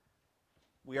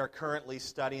We are currently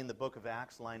studying the book of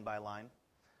Acts line by line.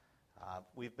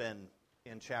 We've been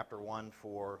in chapter 1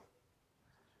 for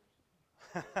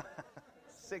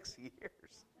 6 years.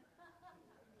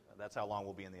 That's how long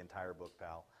we'll be in the entire book,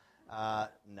 pal.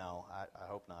 No, I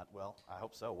hope not. Well, I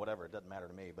hope so. Whatever. It doesn't matter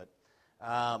to me. But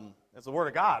it's the Word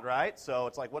of God, right? So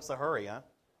it's like, what's the hurry, huh?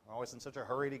 We're always in such a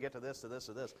hurry to get to this, to this,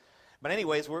 to this. But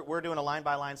anyways, we're doing a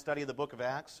line-by-line study of the book of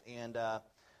Acts. And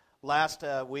last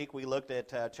week we looked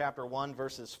at chapter 1,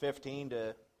 verses 15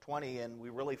 to 20, and we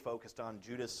really focused on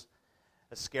Judas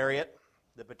Iscariot,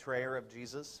 the betrayer of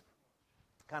Jesus.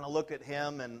 Kind of looked at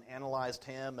him and analyzed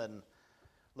him and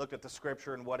looked at the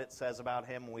Scripture and what it says about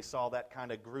him. And we saw that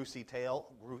kind of gruesome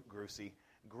tale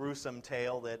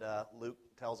that Luke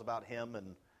tells about him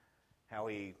and how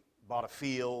he bought a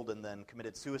field and then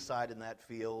committed suicide in that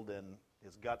field and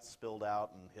his guts spilled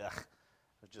out. And it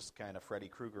was just kind of Freddy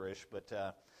Krueger-ish.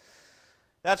 But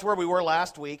that's where we were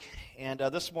last week. And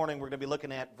this morning we're going to be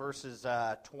looking at verses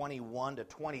 21 to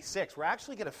 26. We're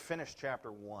actually going to finish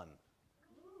chapter 1.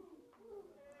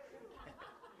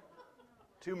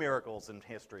 Two miracles in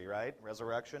history, right?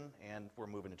 Resurrection, and we're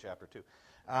moving to chapter 2.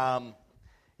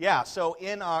 So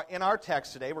in our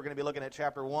text today, we're going to be looking at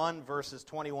chapter 1, verses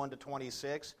 21 to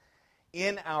 26.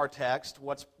 In our text,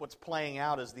 what's playing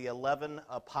out is the 11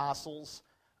 apostles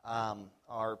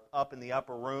are up in the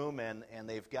upper room, and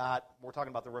we're talking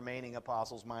about the remaining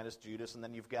apostles minus Judas, and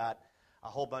then you've got a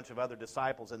whole bunch of other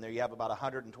disciples in there. You have about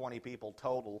 120 people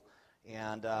total,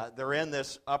 and they're in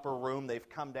this upper room. They've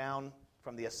come down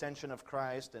from the ascension of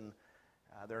Christ, and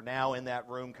they're now in that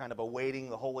room kind of awaiting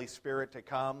the Holy Spirit to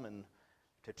come and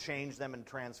to change them and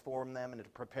transform them and to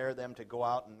prepare them to go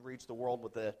out and reach the world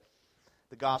with the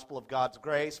gospel of God's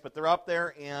grace. But they're up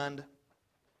there, and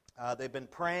they've been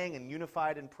praying and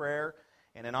unified in prayer,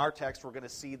 and in our text we're going to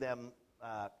see them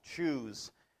choose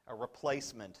a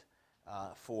replacement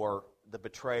for the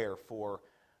betrayer, for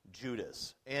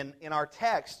Judas. And in our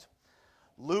text,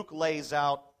 Luke lays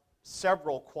out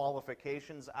several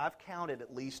qualifications. I've counted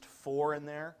at least 4 in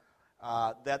there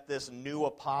that this new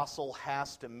apostle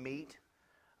has to meet.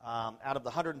 Out of the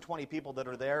 120 people that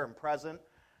are there and present,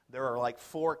 there are like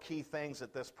 4 key things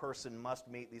that this person must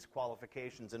meet, these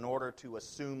qualifications, in order to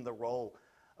assume the role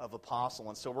of apostle.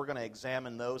 And so we're going to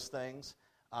examine those things.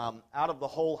 Out of the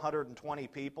whole 120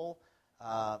 people,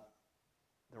 the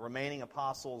remaining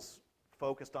apostles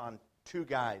focused on 2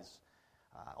 guys.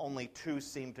 Only 2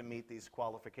 seem to meet these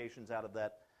qualifications out of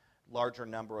that larger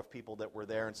number of people that were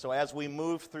there. And so as we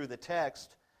move through the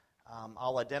text,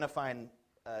 I'll identify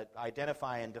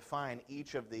and define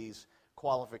each of these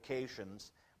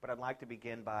qualifications. But I'd like to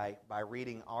begin by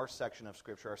reading our section of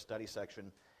Scripture, our study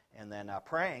section, and then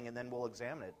praying, and then we'll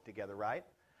examine it together, right?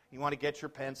 You want to get your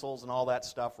pencils and all that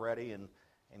stuff ready and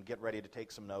get ready to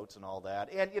take some notes and all that.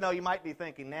 And, you might be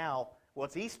thinking now, well,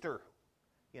 it's Easter.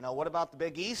 What about the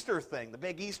big Easter thing, the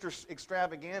big Easter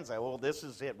extravaganza? Well, this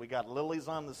is it. We got lilies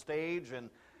on the stage, and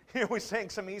we sang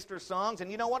some Easter songs.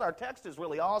 And you know what? Our text is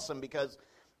really awesome because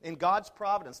in God's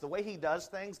providence, the way He does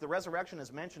things, the resurrection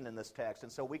is mentioned in this text,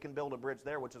 and so we can build a bridge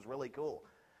there, which is really cool.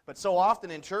 But so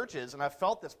often in churches, and I've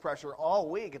felt this pressure all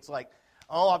week, it's like,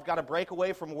 I've got to break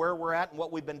away from where we're at and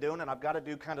what we've been doing, and I've got to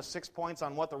do kind of 6 points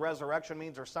on what the resurrection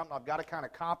means or something. I've got to kind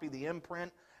of copy the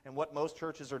imprint and what most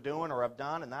churches are doing or have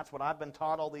done, and that's what I've been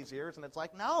taught all these years. And it's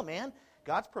like, no, man,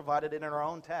 God's provided it in our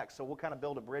own text, so we'll kind of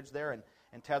build a bridge there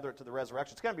and tether it to the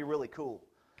resurrection. It's going to be really cool.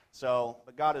 So,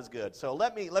 but God is good. So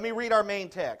let me read our main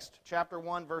text, chapter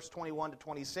 1, verse 21 to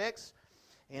 26,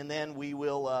 and then we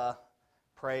will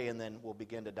pray, and then we'll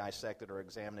begin to dissect it or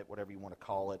examine it, whatever you want to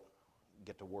call it,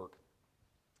 get to work.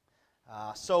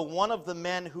 So one of the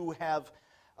men who have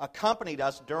accompanied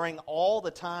us during all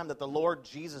the time that the Lord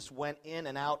Jesus went in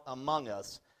and out among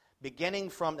us, beginning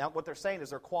from, now what they're saying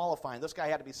is they're qualifying. This guy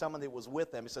had to be someone that was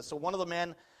with them. He says, so one of the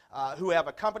men who have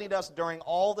accompanied us during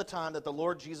all the time that the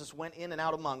Lord Jesus went in and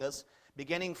out among us,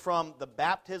 beginning from the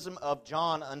baptism of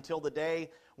John until the day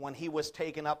when he was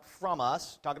taken up from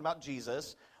us, talking about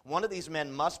Jesus, one of these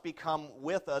men must become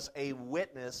with us a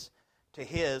witness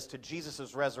to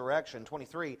Jesus' resurrection.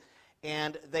 23,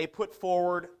 and they put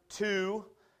forward 2,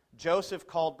 Joseph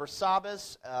called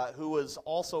Barsabbas, who was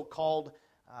also called,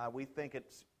 we think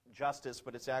it's Justus,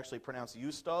 but it's actually pronounced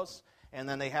Justus. And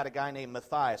then they had a guy named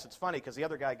Matthias. It's funny because the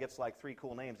other guy gets like 3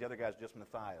 cool names. The other guy's just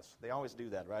Matthias. They always do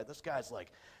that, right? This guy's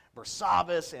like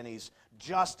Barsabbas, and he's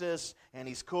Justus, and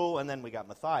he's cool. And then we got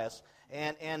Matthias.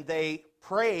 And they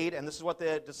prayed, and this is what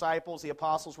the disciples, the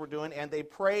apostles were doing. And they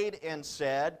prayed and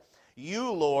said,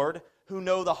 "You, Lord, who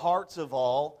know the hearts of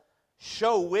all,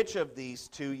 show which of these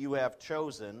 2 you have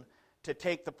chosen to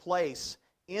take the place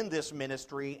in this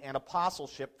ministry and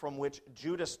apostleship from which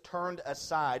Judas turned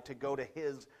aside to go to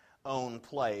his own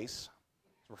place.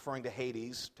 It's referring to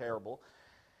Hades, terrible.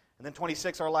 And then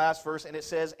 26, our last verse, and it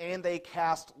says, and they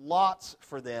cast lots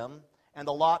for them, and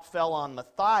the lot fell on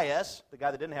Matthias, the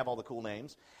guy that didn't have all the cool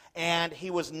names, and he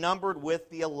was numbered with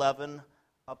the 11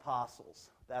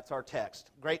 apostles. That's our text.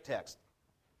 Great text.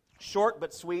 Short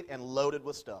but sweet and loaded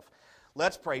with stuff.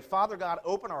 Let's pray. Father God,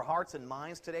 open our hearts and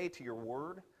minds today to your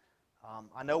word.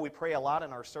 I know we pray a lot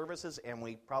in our services, and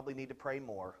we probably need to pray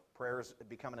more. Prayer is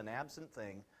becoming an absent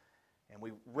thing, and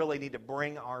we really need to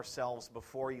bring ourselves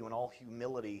before you in all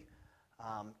humility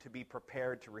to be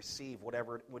prepared to receive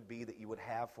whatever it would be that you would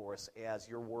have for us as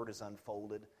your word is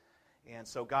unfolded. And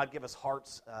so, God, give us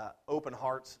hearts, open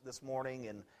hearts this morning,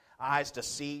 and eyes to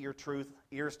see your truth,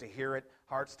 ears to hear it,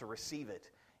 hearts to receive it.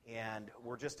 And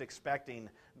we're just expecting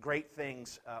great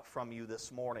things from you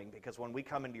this morning, because when we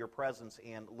come into your presence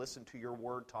and listen to your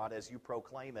word taught as you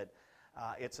proclaim it,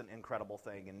 it's an incredible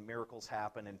thing, and miracles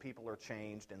happen, and people are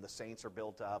changed, and the saints are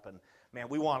built up, and man,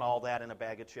 we want all that in a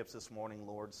bag of chips this morning,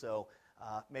 Lord. So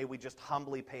may we just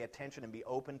humbly pay attention and be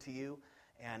open to you,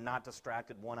 and not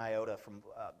distracted one iota from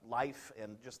life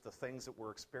and just the things that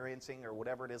we're experiencing or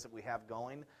whatever it is that we have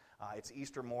going. It's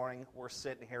Easter morning. We're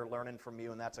sitting here learning from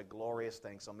you, and that's a glorious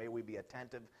thing. So may we be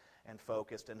attentive and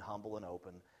focused and humble and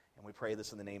open. And we pray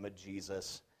this in the name of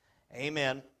Jesus.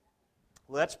 Amen.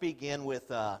 Let's begin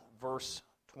with verse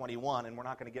 21, and we're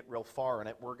not going to get real far in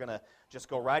it. We're going to just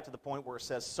go right to the point where it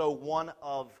says, so one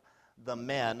of the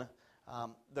men,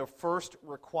 the first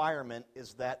requirement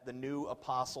is that the new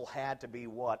apostle had to be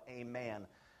what? A man.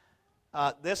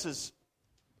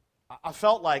 I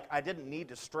felt like I didn't need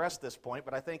to stress this point,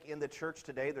 but I think in the church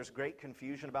today there's great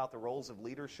confusion about the roles of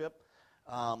leadership.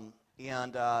 Men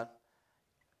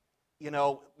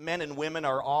and women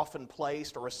are often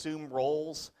placed or assume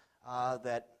roles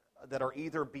that are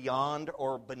either beyond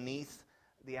or beneath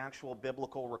the actual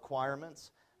biblical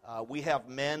requirements. We have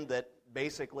men that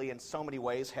basically in so many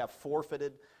ways have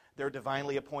forfeited their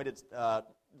divinely appointed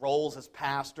roles as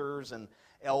pastors and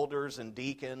elders and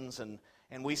deacons, and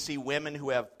we see women who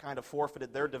have kind of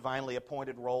forfeited their divinely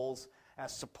appointed roles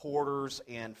as supporters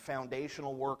and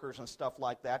foundational workers and stuff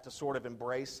like that to sort of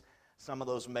embrace some of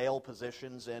those male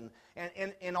positions. And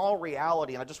in all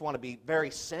reality, and I just want to be very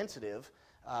sensitive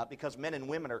because men and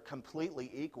women are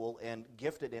completely equal and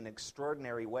gifted in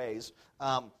extraordinary ways.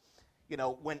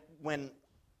 When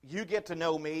you get to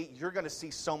know me, you're going to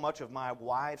see so much of my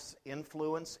wife's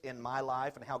influence in my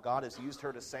life and how God has used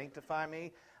her to sanctify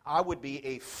me. I would be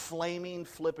a flaming,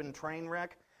 flippin' train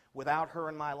wreck without her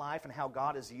in my life and how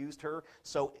God has used her.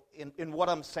 So in what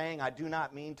I'm saying, I do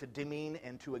not mean to demean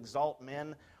and to exalt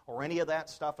men or any of that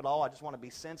stuff at all. I just want to be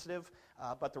sensitive.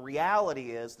 But the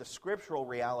reality is, the scriptural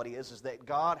reality is that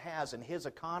God has, in His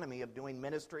economy of doing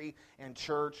ministry and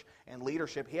church and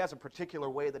leadership, He has a particular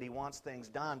way that He wants things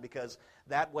done, because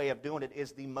that way of doing it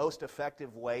is the most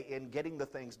effective way in getting the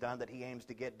things done that He aims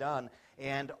to get done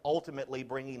and ultimately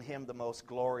bringing Him the most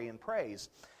glory and praise.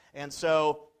 And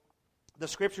so the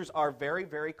scriptures are very,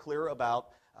 very clear about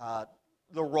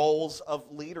the roles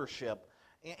of leadership.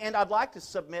 And I'd like to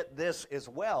submit this as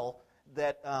well,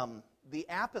 that the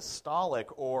apostolic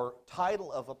or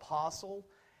title of apostle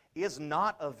is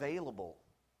not available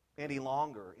any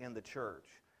longer in the church.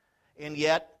 And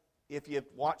yet, if you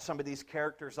watch some of these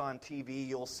characters on TV,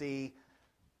 you'll see,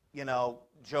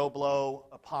 Joe Blow,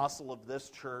 apostle of this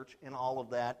church, and all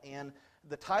of that. And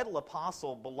the title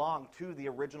apostle belonged to the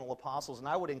original apostles, and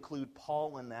I would include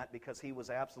Paul in that because he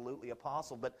was absolutely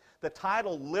apostle. But the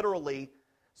title literally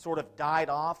sort of died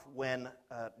off when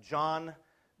John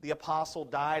the apostle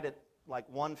died at like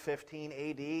 115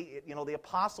 A.D. The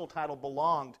apostle title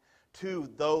belonged to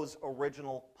those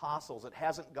original apostles. It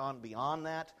hasn't gone beyond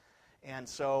that. And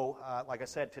so, like I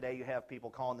said, today you have people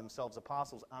calling themselves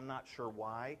apostles. I'm not sure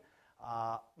why.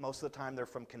 Most of the time they're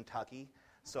from Kentucky,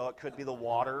 so it could be the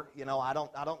water. I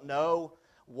don't know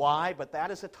why, but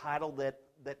that is a title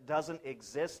that doesn't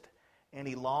exist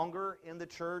any longer in the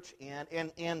church. And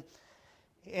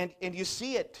you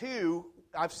see it too.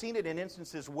 I've seen it in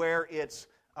instances where it's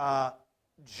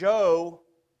Joe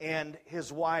and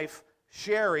his wife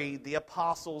Sherry, the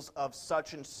apostles of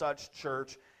such and such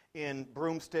church in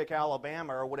Broomstick,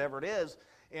 Alabama, or whatever it is.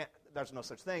 And there's no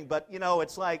such thing, but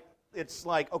it's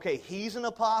like okay, he's an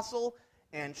apostle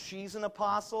and she's an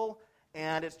apostle,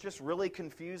 and it's just really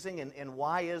confusing. And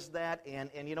why is that? And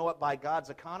you know what? By God's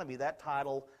economy, that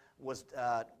title was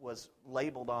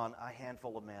labeled on a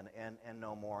handful of men, and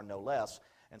no more, no less.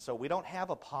 And so we don't have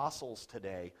apostles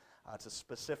today. It's a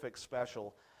specific,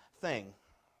 special thing.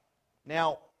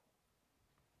 Now,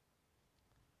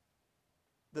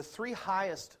 the three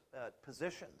highest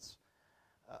positions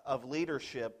of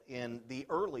leadership in the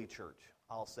early church,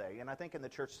 I'll say, and I think in the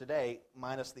church today,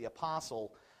 minus the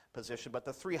apostle position, but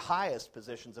the three highest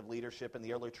positions of leadership in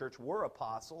the early church were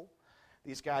apostle.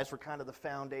 These guys were kind of the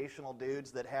foundational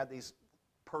dudes that had these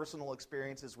personal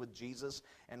experiences with Jesus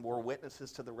and were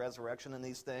witnesses to the resurrection and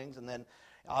these things. And then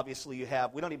obviously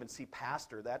we don't even see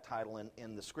pastor, that title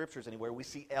in the scriptures anywhere. We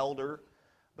see elder,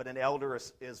 but an elder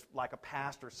is like a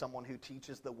pastor, someone who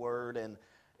teaches the word and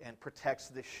protects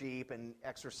the sheep and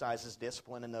exercises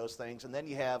discipline and those things. And then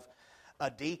you have a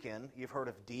deacon. You've heard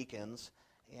of deacons.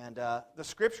 And the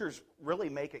scriptures really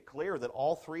make it clear that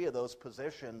all three of those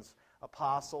positions,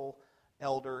 apostle,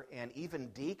 elder, and even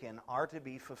deacon, are to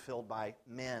be fulfilled by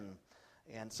men.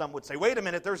 And some would say, wait a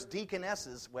minute, there's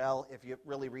deaconesses. Well, if you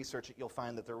really research it, you'll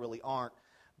find that there really aren't.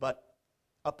 But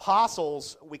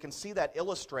apostles, we can see that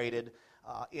illustrated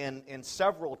in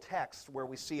several texts where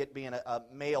we see it being a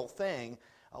male thing.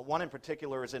 One in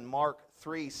particular is in Mark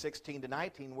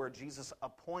 3:16-19, where Jesus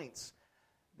appoints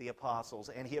the apostles,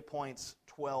 and he appoints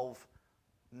 12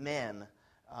 men.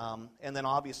 And then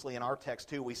obviously in our text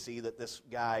too, we see that this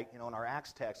guy, in our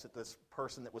Acts text, that this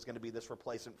person that was going to be this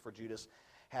replacement for Judas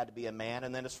had to be a man.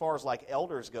 And then as far as like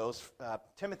elders goes,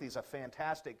 Timothy's a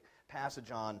fantastic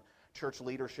passage on church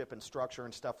leadership and structure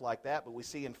and stuff like that. But we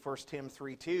see in 1 Tim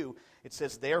 3:2, it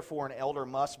says, therefore an elder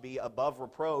must be above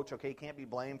reproach. Okay, he can't be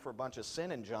blamed for a bunch of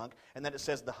sin and junk. And then it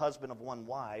says the husband of one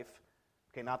wife.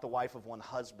 Okay, not the wife of one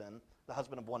husband, the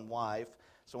husband of one wife.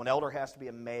 So an elder has to be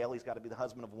a male. He's got to be the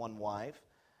husband of one wife.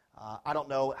 I don't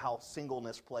know how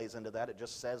singleness plays into that. It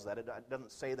just says that. It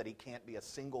doesn't say that he can't be a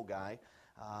single guy,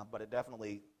 but it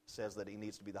definitely says that he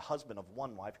needs to be the husband of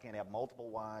one wife. He can't have multiple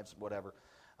wives, whatever.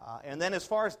 And then as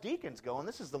far as deacons go, and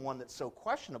this is the one that's so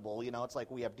questionable, it's like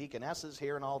we have deaconesses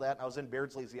here and all that. And I was in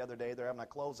Beardsley's the other day. They're having a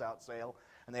closeout sale,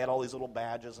 and they had all these little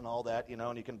badges and all that,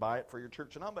 and you can buy it for your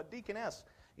church. And I'm a deaconess,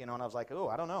 and I was like, oh,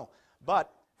 I don't know.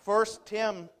 But 1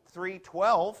 Tim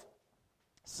 3:12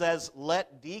 says,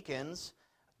 let deacons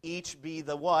each be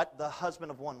the what? The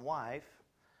husband of one wife,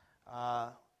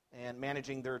 and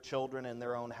managing their children and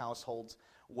their own households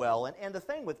well. And the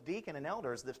thing with deacon and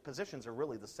elders, the positions are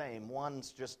really the same.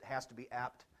 One's just has to be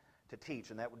apt to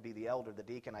teach, and that would be the elder. The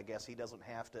deacon, I guess, he doesn't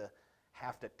have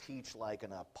to teach like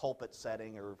in a pulpit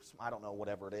setting or I don't know,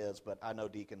 whatever it is, but I know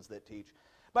deacons that teach.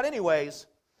 But anyways,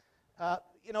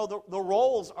 the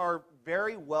roles are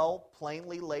very well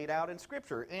plainly laid out in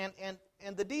Scripture.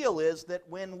 And the deal is that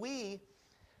when we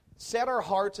set our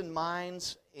hearts and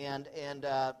minds and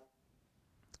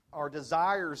our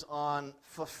desires on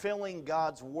fulfilling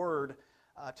God's Word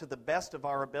to the best of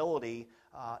our ability,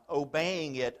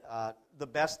 obeying it the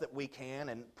best that we can,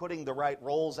 and putting the right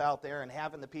roles out there and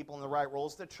having the people in the right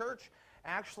roles, the church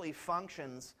actually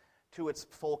functions to its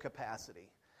full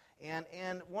capacity.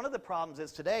 And one of the problems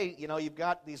is today, you've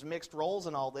got these mixed roles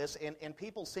and all this, and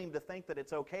people seem to think that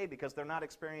it's okay because they're not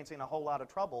experiencing a whole lot of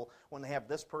trouble when they have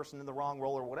this person in the wrong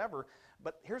role or whatever.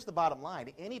 But here's the bottom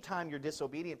line. Anytime you're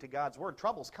disobedient to God's Word,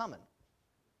 trouble's coming.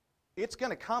 It's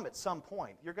going to come at some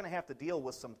point. You're going to have to deal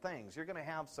with some things. You're going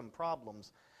to have some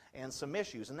problems and some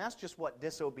issues. And that's just what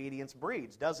disobedience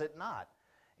breeds, does it not?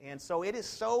 And so it is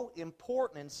so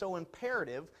important and so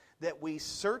imperative that we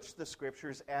search the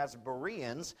Scriptures as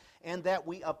Bereans and that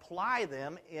we apply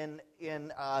them in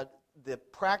the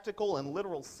practical and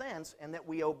literal sense, and that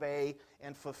we obey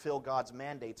and fulfill God's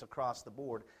mandates across the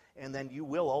board. And then you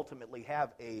will ultimately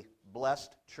have a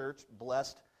blessed church,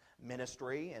 blessed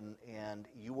ministry, and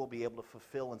you will be able to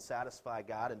fulfill and satisfy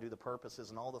God and do the purposes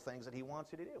and all the things that He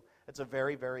wants you to do. It's a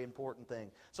very, very important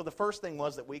thing. So the first thing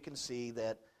was that we can see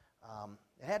that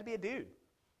it had to be a dude.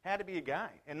 Had to be a guy.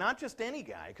 And not just any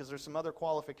guy, because there's some other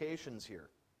qualifications here.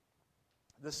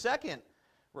 The second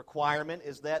requirement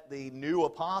is that the new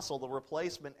apostle, the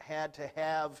replacement, had to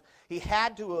have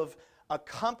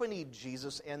accompanied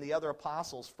Jesus and the other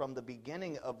apostles from the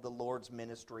beginning of the Lord's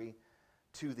ministry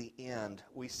to the end.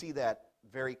 We see that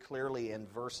very clearly in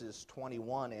verses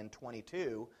 21 and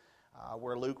 22,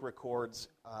 where Luke records,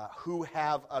 who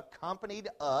have accompanied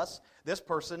us. This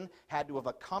person had to have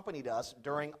accompanied us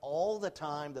during all the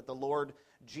time that the Lord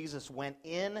Jesus went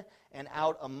in and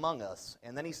out among us.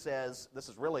 And then he says, this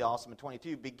is really awesome in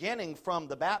 22, beginning from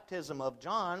the baptism of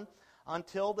John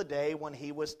until the day when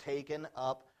he was taken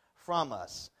up from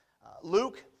us.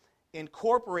 Luke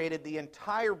incorporated the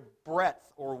entire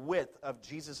breadth or width of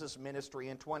Jesus' ministry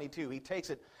in 22. He takes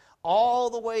it all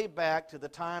the way back to the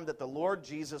time that the Lord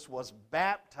Jesus was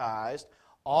baptized,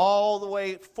 all the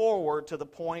way forward to the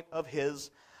point of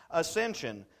His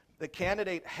ascension. The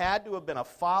candidate had to have been a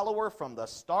follower from the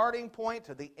starting point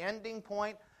to the ending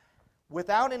point.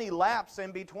 without any lapse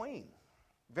in between.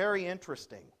 Very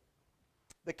interesting.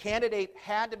 The candidate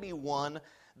had to be one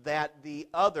that the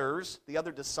other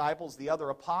disciples, the other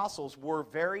apostles, were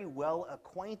very well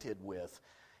acquainted with.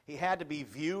 He had to be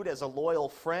viewed as a loyal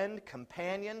friend,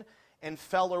 companion, and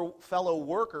fellow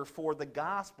worker for the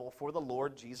gospel, for the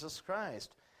Lord Jesus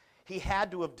Christ. He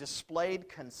had to have displayed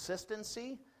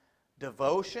consistency,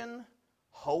 devotion,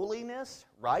 holiness,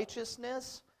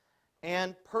 righteousness,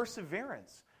 and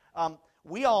perseverance.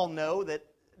 We all know that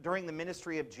during the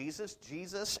ministry of Jesus,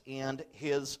 Jesus and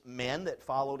his men that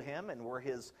followed him and were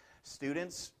his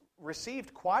students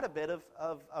received quite a bit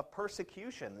of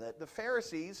persecution. The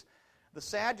Pharisees, the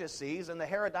Sadducees, and the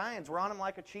Herodians were on him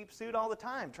like a cheap suit all the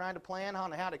time, trying to plan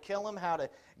on how to kill him, how to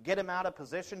get him out of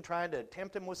position, trying to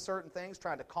tempt him with certain things,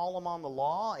 trying to call him on the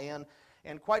law.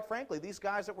 And quite frankly, these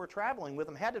guys that were traveling with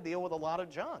him had to deal with a lot of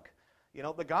junk. You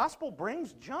know, the gospel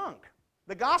brings junk.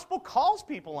 The gospel calls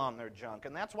people on their junk,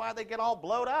 and that's why they get all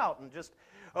blowed out and just,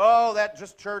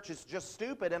 that church is just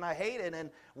stupid, and I hate it,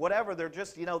 and whatever. They're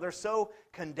just, they're so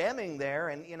condemning there,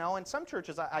 and some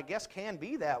churches, I guess, can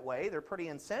be that way. They're pretty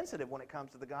insensitive when it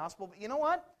comes to the gospel, but you know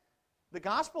what? The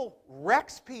gospel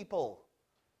wrecks people.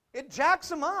 It jacks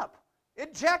them up.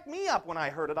 It jacked me up when I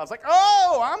heard it. I was like,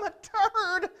 I'm a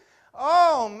turd.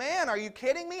 Oh, man, are you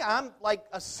kidding me? I'm like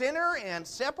a sinner and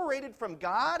separated from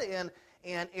God, and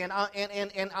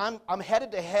I'm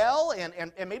headed to hell,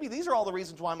 and maybe these are all the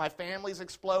reasons why my family's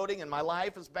exploding and my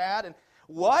life is bad. And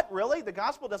what? Really? The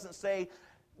gospel doesn't say,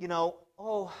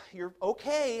 you're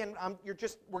okay, and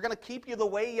we're going to keep you the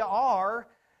way you are.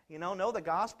 No, the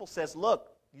gospel says,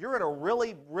 look, you're in a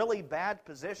really, really bad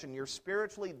position. You're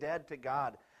spiritually dead to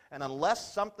God, and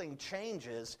unless something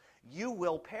changes, you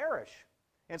will perish.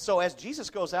 And so as Jesus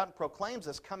goes out and proclaims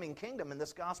this coming kingdom and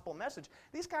this gospel message,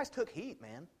 these guys took heat,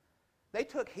 man. They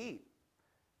took heat.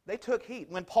 They took heat.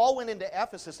 When Paul went into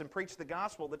Ephesus and preached the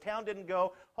gospel, the town didn't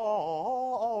go,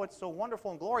 it's so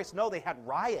wonderful and glorious. No, they had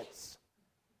riots.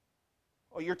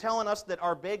 Oh, you're telling us that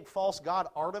our big false god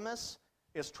Artemis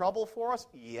is trouble for us?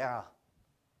 Yeah,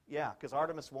 because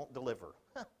Artemis won't deliver.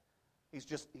 He's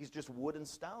just wood and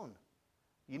stone.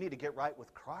 You need to get right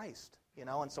with Christ,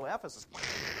 And so Ephesus,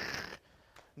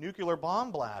 nuclear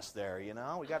bomb blast there,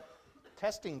 We got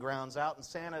testing grounds out in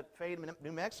Santa Fe,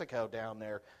 New Mexico down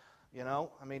there.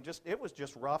 It was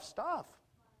just rough stuff.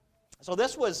 So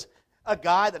this was a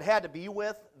guy that had to be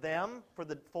with them for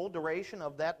the full duration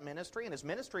of that ministry. And his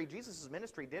ministry, Jesus'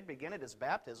 ministry, did begin at his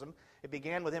baptism. It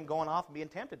began with him going off and being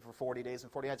tempted for 40 days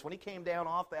and 40 nights. When he came down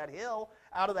off that hill,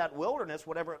 out of that wilderness,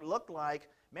 whatever it looked like,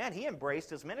 man, he embraced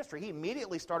his ministry. He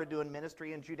immediately started doing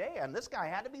ministry in Judea. And this guy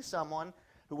had to be someone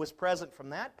who was present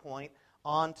from that point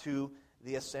on to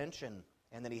the ascension.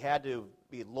 And then he had to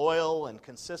be loyal and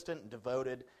consistent and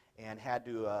devoted, and had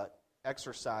to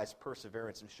exercise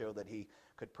perseverance and show that he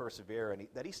could persevere and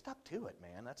that he stuck to it,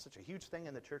 man. That's such a huge thing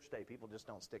in the church today. People just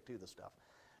don't stick to the stuff.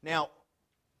 Now,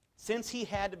 since he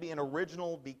had to be an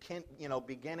original,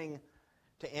 beginning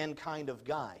to end kind of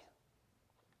guy,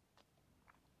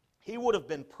 he would have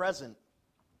been present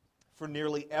for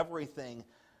nearly everything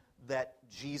that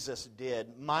Jesus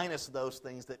did, minus those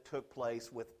things that took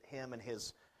place with him and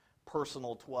his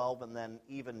personal 12, and then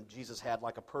even Jesus had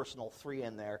like a personal 3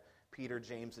 in there, Peter,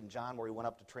 James, and John, where he went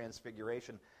up to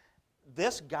Transfiguration.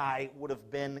 This guy would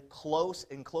have been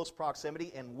in close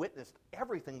proximity and witnessed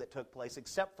everything that took place,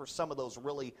 except for some of those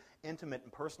really intimate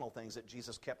and personal things that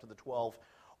Jesus kept to the 12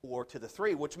 or to the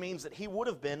 3, which means that he would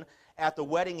have been at the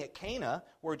wedding at Cana,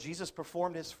 where Jesus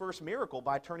performed his first miracle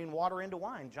by turning water into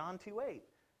wine, John 2:8.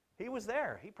 He was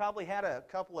there. He probably had a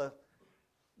couple of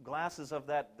glasses of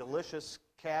that delicious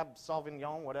Cab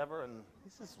Sauvignon, whatever, and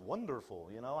this is wonderful,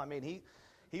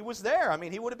 He was there.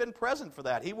 He would have been present for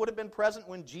that. He would have been present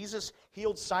when Jesus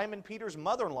healed Simon Peter's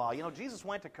mother-in-law. Jesus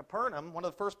went to Capernaum. One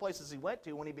of the first places he went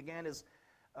to when he began his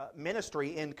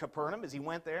ministry in Capernaum is he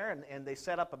went there, and they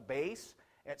set up a base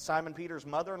at Simon Peter's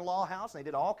mother-in-law house, and they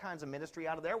did all kinds of ministry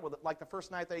out of there. Like the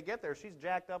first night they get there, she's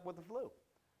jacked up with the flu.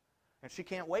 And she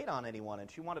can't wait on anyone, and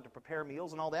she wanted to prepare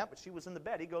meals and all that, but she was in the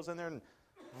bed. He goes in there and,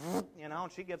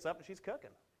 and she gets up and she's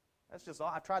cooking. That's just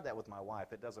all. I tried that with my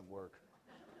wife. It doesn't work.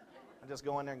 I just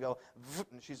go in there and go,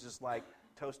 and she's just like,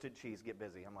 toasted cheese, get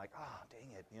busy. I'm like,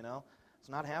 dang it, It's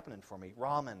not happening for me.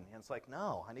 Ramen. And it's like,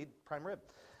 no, I need prime rib.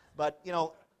 But,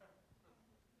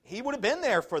 he would have been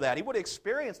there for that. He would have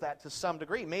experienced that to some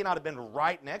degree. He may not have been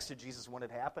right next to Jesus when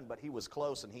it happened, but he was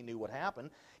close and he knew what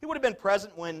happened. He would have been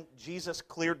present when Jesus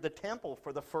cleared the temple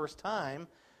for the first time,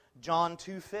 John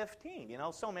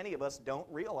 2:15. So many of us don't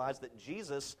realize that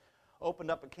Jesus opened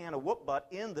up a can of whoop butt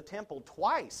in the temple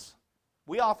twice.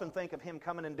 We often think of him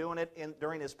coming and doing it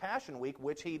during his Passion Week,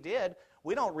 which he did.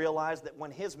 We don't realize that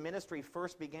when his ministry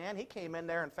first began, he came in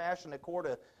there and fashioned a cord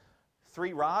of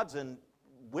 3 rods and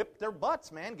whipped their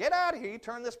butts, man. Get out of here. You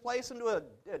turned this place into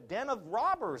a den of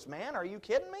robbers, man. Are you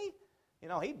kidding me? You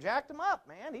know, he jacked them up,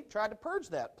 man. He tried to purge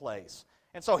that place.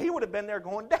 And so he would have been there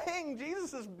going, dang,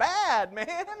 Jesus is bad,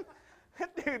 man.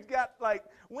 That dude's got like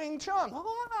Wing Chun,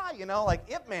 you know, like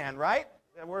Ip Man, right?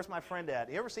 Where's my friend at?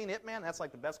 You ever seen Ip Man? That's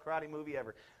like the best karate movie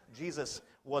ever. Jesus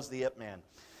was the Ip Man.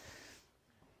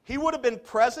 He would have been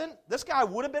present. This guy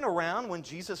would have been around when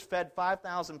Jesus fed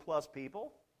 5,000 plus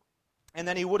people. And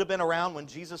then he would have been around when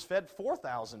Jesus fed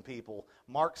 4,000 people.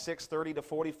 Mark 6:30 to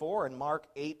 44 and Mark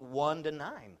 8:1 to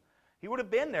 9. He would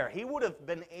have been there. He would have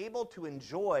been able to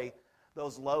enjoy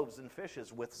those loaves and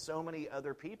fishes with so many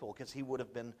other people because he would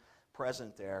have been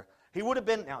present there. He would have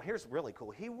been, now here's really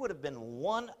cool, he would have been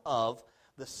one of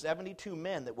the 72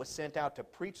 men that was sent out to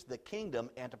preach the kingdom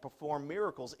and to perform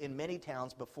miracles in many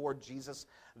towns before Jesus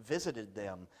visited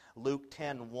them. Luke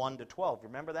 10:1 to 12.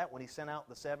 Remember that when he sent out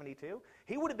the 72?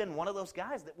 He would have been one of those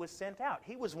guys that was sent out.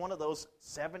 He was one of those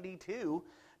 72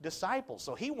 disciples.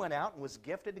 So he went out and was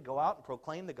gifted to go out and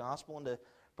proclaim the gospel and to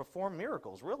perform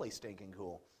miracles. Really stinking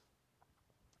cool.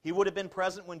 He would have been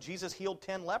present when Jesus healed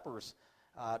 10 lepers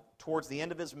towards the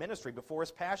end of his ministry before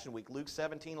his Passion Week, Luke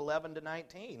 17:11 to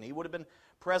 19. He would have been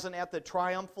present at the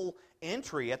triumphal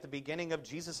entry at the beginning of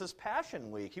Jesus' Passion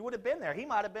Week. He would have been there. He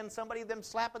might have been somebody them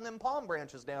slapping them palm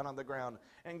branches down on the ground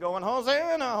and going,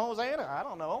 Hosanna, Hosanna. I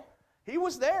don't know. He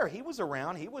was there. He was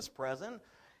around. He was present.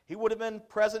 He would have been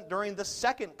present during the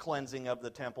second cleansing of the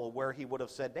temple where he would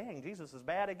have said, dang, Jesus is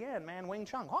bad again, man, Wing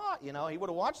Chun. You know, he would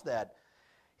have watched that.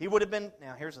 He would have been,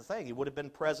 now here's the thing, he would have been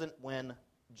present when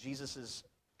Jesus'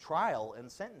 trial and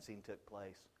sentencing took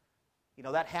place. You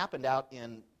know, that happened out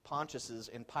in Pontius's,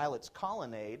 in Pilate's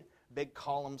colonnade, big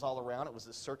columns all around. It was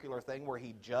this circular thing where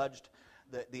he judged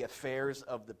the affairs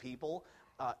of the people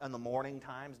in the morning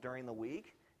times during the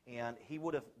week. And he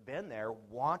would have been there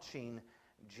watching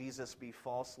Jesus be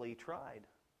falsely tried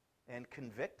and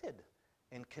convicted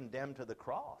and condemned to the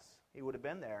cross. He would have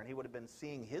been there, and he would have been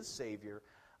seeing his Savior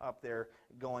up there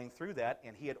going through that,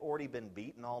 and he had already been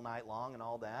beaten all night long and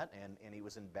all that, and he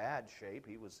was in bad shape.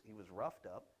 He was roughed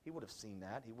up. He would have seen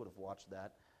that. He would have watched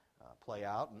that play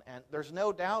out, and there's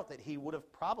no doubt that he would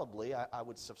have probably, I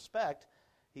would suspect,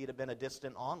 he'd have been a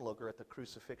distant onlooker at the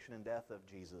crucifixion and death of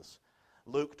Jesus.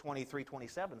 Luke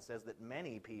 23:27 says that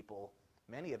many people,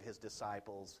 many of his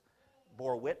disciples,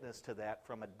 bore witness to that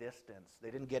from a distance.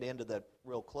 They didn't get into the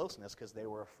real closeness because they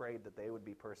were afraid that they would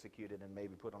be persecuted and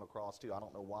maybe put on a cross too. I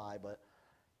don't know why, but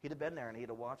he'd have been there and he'd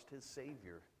have watched his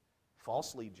Savior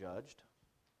falsely judged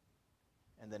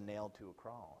and then nailed to a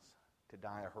cross to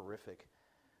die a horrific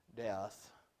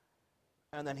death.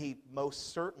 And then he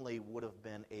most certainly would have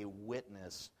been a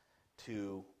witness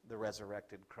to the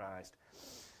resurrected Christ.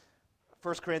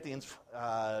 1 Corinthians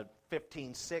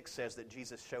 15:6 says that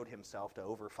Jesus showed himself to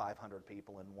over 500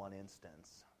 people in one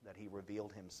instance, that he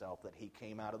revealed himself, that he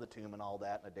came out of the tomb and all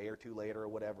that, and a day or two later or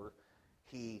whatever,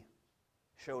 he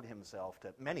showed himself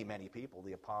to many, many people,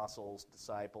 the apostles,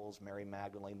 disciples, Mary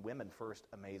Magdalene, women first,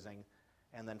 amazing,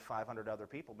 and then 500 other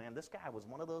people. Man, this guy was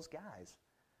one of those guys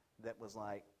that was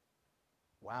like,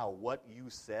 wow, what you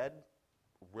said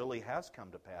really has come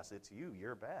to pass. It's you,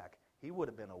 you're back. He would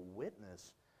have been a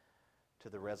witness to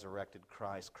the resurrected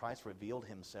Christ. Christ revealed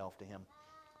himself to him.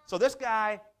 So this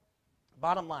guy,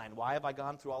 bottom line, why have I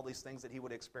gone through all these things that he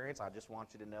would experience? I just want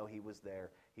you to know he was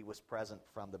there. He was present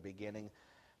from the beginning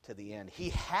to the end. He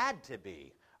had to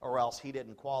be, or else he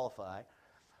didn't qualify.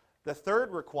 The third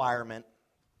requirement,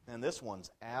 and this one's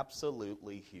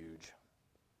absolutely huge.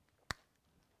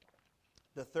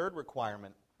 The third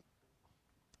requirement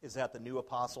is that the new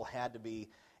apostle had to be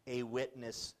a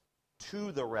witness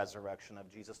to the resurrection of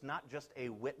Jesus, not just a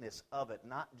witness of it,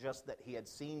 not just that he had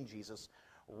seen Jesus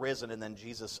risen and then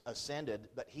Jesus ascended,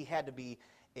 but he had to be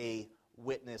a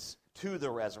witness to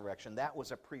the resurrection. That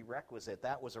was a prerequisite.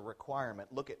 That was a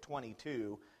requirement. Look at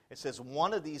 22. It says,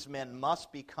 one of these men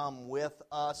must become with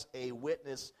us a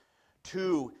witness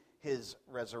to his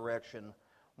resurrection.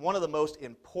 One of the most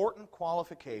important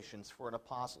qualifications for an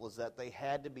apostle is that they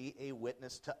had to be a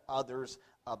witness to others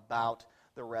about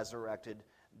the resurrected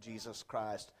Jesus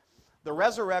Christ. The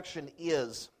resurrection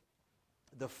is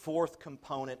the fourth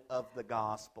component of the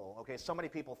gospel. Okay, so many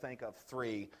people think of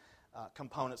three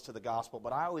components to the gospel,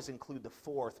 but I always include the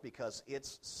fourth because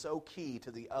it's so key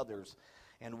to the others.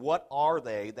 And what are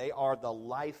they? They are the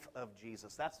life of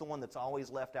Jesus. That's the one that's always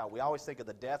left out. We always think of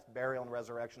the death, burial, and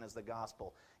resurrection as the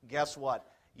gospel. Guess what?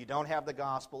 You don't have the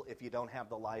gospel if you don't have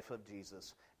the life of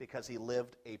Jesus, because he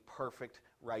lived a perfect,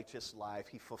 righteous life.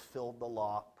 He fulfilled the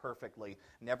law perfectly,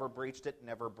 never breached it,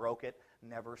 never broke it,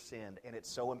 never sinned. And it's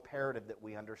so imperative that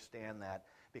we understand that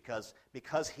because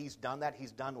He's done that,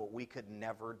 He's done what we could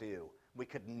never do. We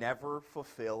could never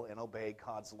fulfill and obey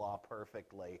God's law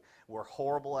perfectly. We're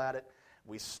horrible at it.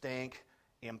 We stink.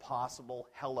 Impossible.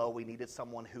 Hello, we needed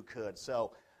someone who could.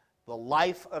 So the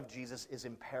life of Jesus is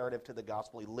imperative to the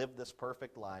gospel. He lived this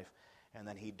perfect life, and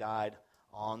then He died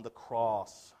on the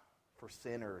cross for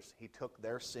sinners. He took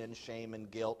their sin, shame, and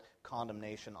guilt,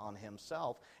 condemnation on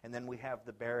Himself. And then we have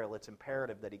the burial. It's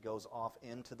imperative that He goes off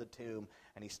into the tomb,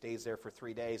 and He stays there for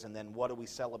 3 days. And then what do we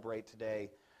celebrate today?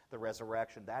 The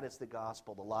resurrection. That is the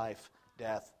gospel, the life,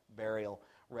 death, burial,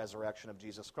 resurrection of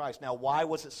Jesus Christ. Now, why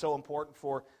was it so important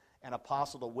for an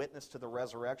apostle to witness to the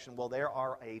resurrection? Well, there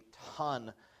are a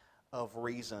ton of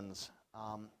reasons,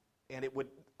 and it would.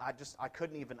 I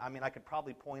couldn't even. I mean, I could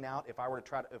probably point out if I would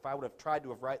have tried to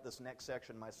have write this next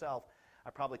section myself, I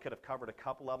probably could have covered a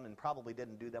couple of them and probably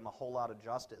didn't do them a whole lot of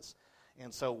justice.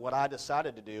 And so, what I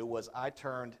decided to do was I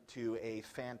turned to a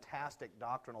fantastic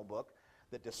doctrinal book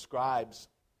that describes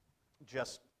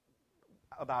just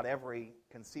about every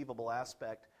conceivable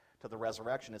aspect to the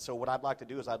resurrection. And so what I'd like to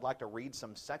do is I'd like to read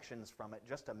some sections from it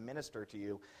just to minister to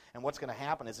you. And what's going to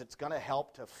happen is it's going to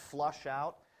help to flush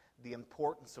out the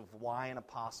importance of why an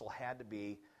apostle had to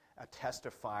be a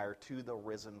testifier to the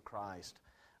risen Christ.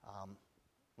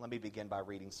 Let me begin by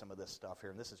reading some of this stuff here.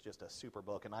 And this is just a super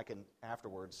book, and I can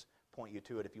afterwards point you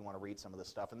to it if you want to read some of this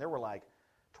stuff. And there were like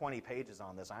 20 pages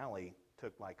on this. I only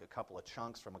took like a couple of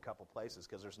chunks from a couple places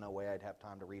because there's no way I'd have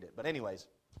time to read it. But anyways,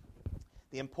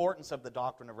 the importance of the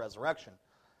doctrine of resurrection.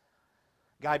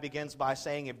 Guy begins by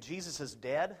saying, if Jesus is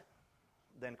dead,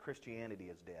 then Christianity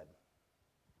is dead.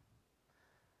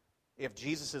 If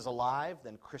Jesus is alive,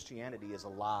 then Christianity is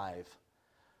alive.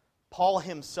 Paul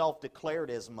himself declared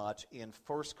as much in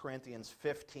 1 Corinthians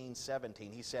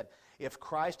 15:17. He said, if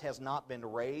Christ has not been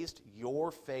raised, your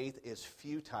faith is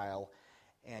futile,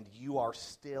 and you are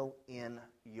still in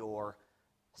your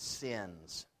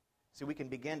sins. See, we can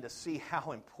begin to see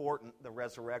how important the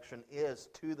resurrection is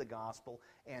to the gospel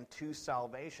and to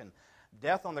salvation.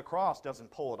 Death on the cross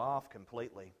doesn't pull it off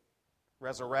completely.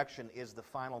 Resurrection is the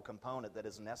final component that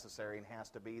is necessary and has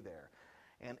to be there.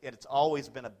 And it's always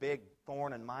been a big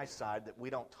thorn in my side that we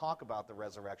don't talk about the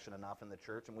resurrection enough in the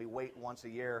church, and we wait once a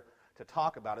year to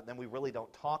talk about it, then we really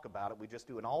don't talk about it. We just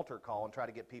do an altar call and try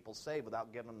to get people saved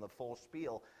without giving them the full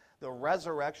spiel. The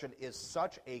resurrection is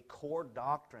such a core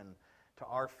doctrine to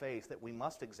our faith that we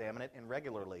must examine it and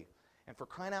regularly. And for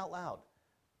crying out loud,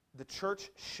 the church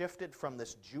shifted from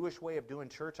this Jewish way of doing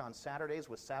church on Saturdays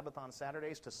with Sabbath on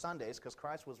Saturdays to Sundays because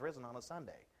Christ was risen on a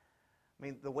Sunday. I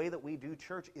mean, the way that we do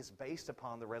church is based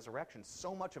upon the resurrection.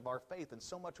 So much of our faith and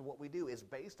so much of what we do is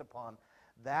based upon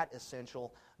that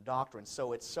essential doctrine.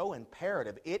 So it's so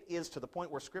imperative. It is to the point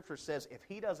where Scripture says, if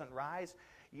He doesn't rise,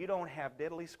 you don't have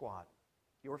diddly squat.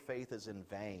 Your faith is in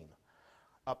vain.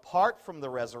 Apart from the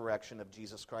resurrection of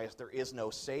Jesus Christ, there is no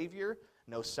Savior,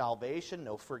 no salvation,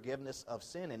 no forgiveness of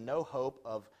sin, and no hope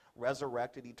of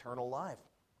resurrected eternal life.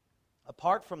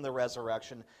 Apart from the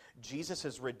resurrection, Jesus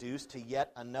is reduced to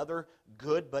yet another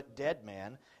good but dead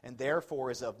man, and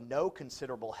therefore is of no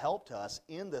considerable help to us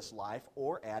in this life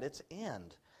or at its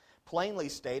end. Plainly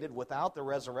stated, without the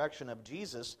resurrection of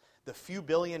Jesus, the few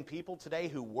billion people today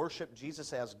who worship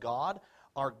Jesus as God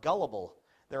are gullible.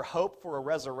 Their hope for a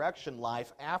resurrection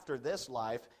life after this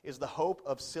life is the hope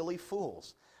of silly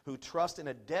fools who trust in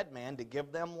a dead man to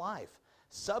give them life.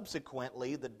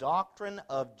 Subsequently, the doctrine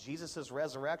of Jesus'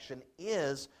 resurrection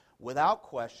is, without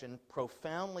question,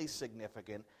 profoundly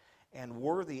significant and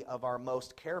worthy of our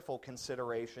most careful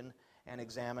consideration and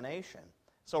examination.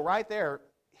 So right there,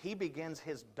 he begins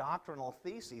his doctrinal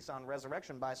thesis on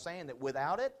resurrection by saying that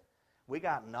without it, we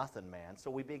got nothing, man. So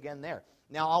we begin there.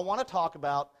 Now, I want to talk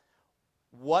about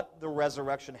what the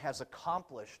resurrection has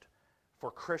accomplished for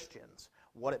Christians,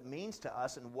 what it means to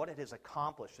us and what it has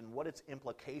accomplished and what its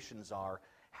implications are,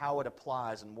 how it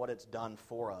applies and what it's done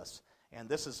for us. And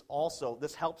this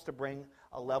helps to bring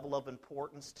a level of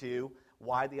importance to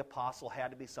why the apostle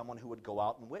had to be someone who would go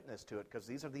out and witness to it, because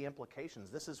these are the implications.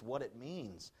 This is what it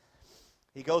means.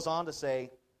 He goes on to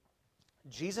say,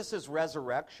 Jesus'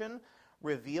 resurrection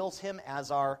reveals Him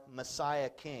as our Messiah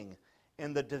King.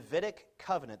 In the Davidic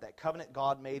covenant, that covenant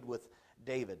God made with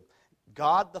David,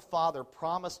 God the Father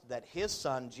promised that His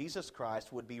Son, Jesus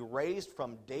Christ, would be raised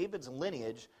from David's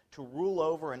lineage to rule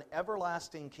over an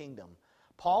everlasting kingdom.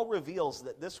 Paul reveals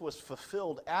that this was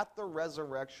fulfilled at the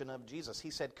resurrection of Jesus. He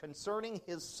said, concerning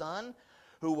His Son,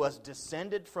 who was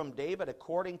descended from David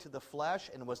according to the flesh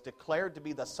and was declared to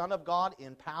be the Son of God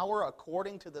in power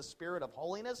according to the Spirit of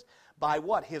holiness, by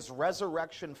what? His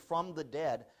resurrection from the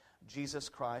dead, Jesus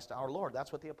Christ our Lord.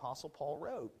 That's what the Apostle Paul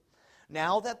wrote.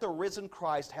 Now that the risen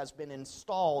Christ has been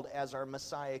installed as our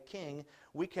Messiah King,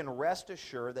 we can rest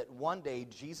assured that one day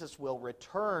Jesus will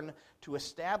return to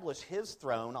establish His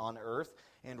throne on earth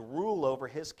and rule over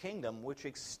His kingdom, which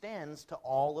extends to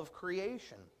all of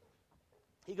creation.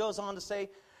 He goes on to say,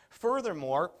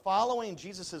 furthermore, following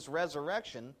Jesus'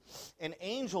 resurrection, an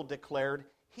angel declared,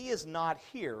 He is not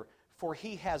here, for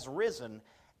He has risen,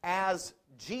 as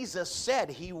Jesus said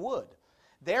He would.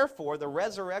 Therefore, the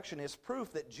resurrection is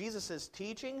proof that Jesus'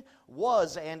 teaching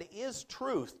was and is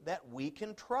truth that we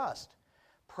can trust.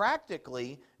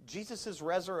 Practically, Jesus'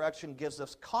 resurrection gives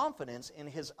us confidence in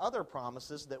His other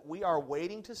promises that we are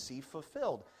waiting to see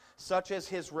fulfilled, such as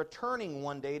His returning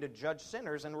one day to judge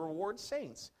sinners and reward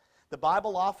saints. The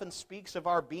Bible often speaks of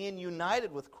our being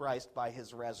united with Christ by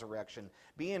His resurrection,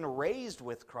 being raised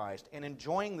with Christ, and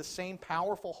enjoying the same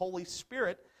powerful Holy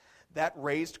Spirit that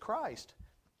raised Christ.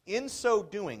 In so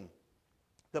doing,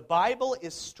 the Bible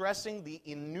is stressing the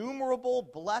innumerable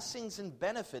blessings and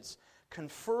benefits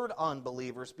conferred on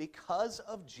believers because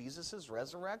of Jesus'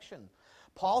 resurrection.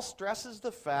 Paul stresses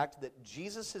the fact that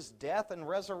Jesus' death and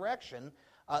resurrection,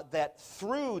 that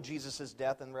through Jesus'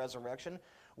 death and resurrection,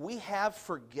 we have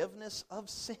forgiveness of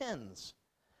sins.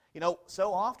 You know,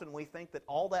 so often we think that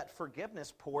all that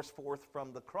forgiveness pours forth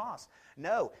from the cross.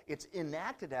 No, it's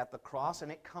enacted at the cross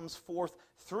and it comes forth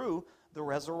through the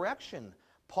resurrection.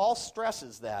 Paul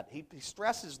stresses that. He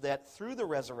stresses that through the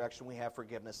resurrection we have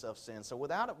forgiveness of sins. So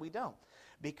without it, we don't.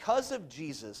 Because of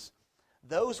Jesus,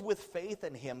 those with faith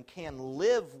in Him can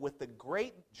live with the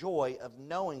great joy of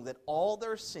knowing that all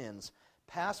their sins,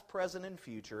 past, present, and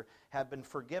future, have been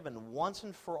forgiven once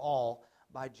and for all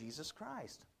by Jesus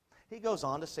Christ. He goes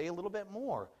on to say a little bit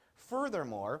more.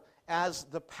 Furthermore, as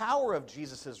the power of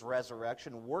Jesus'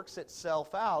 resurrection works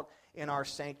itself out in our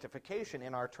sanctification,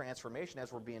 in our transformation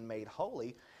as we're being made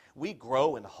holy, we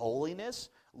grow in holiness,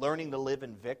 learning to live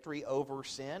in victory over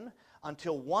sin,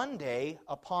 until one day,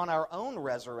 upon our own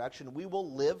resurrection, we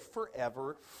will live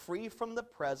forever free from the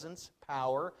presence,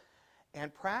 power,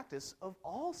 and practice of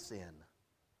all sin.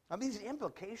 Now, these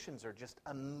implications are just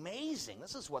amazing.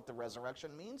 This is what the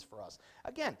resurrection means for us.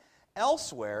 Again,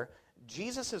 elsewhere,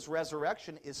 Jesus'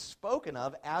 resurrection is spoken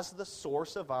of as the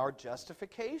source of our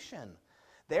justification,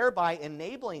 thereby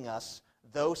enabling us,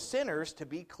 though sinners, to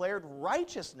be declared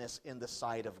righteousness in the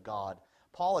sight of God.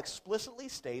 Paul explicitly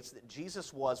states that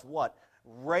Jesus was what?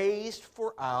 Raised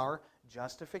for our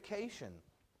justification.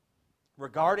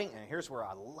 Regarding, and here's where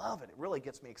I love it, it really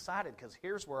gets me excited because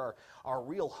here's where our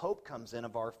real hope comes in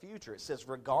of our future. It says,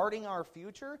 regarding our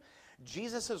future,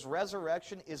 Jesus'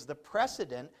 resurrection is the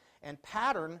precedent and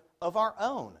pattern of our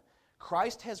own.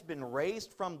 Christ has been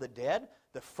raised from the dead,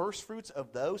 the firstfruits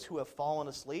of those who have fallen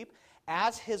asleep.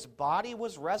 As His body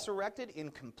was resurrected in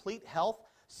complete health,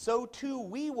 so too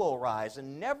we will rise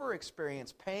and never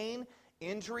experience pain,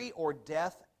 injury, or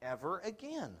death ever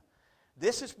again.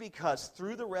 This is because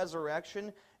through the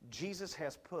resurrection, Jesus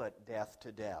has put death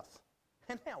to death.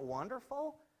 Isn't that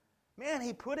wonderful? Man,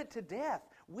 He put it to death.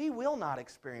 We will not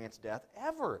experience death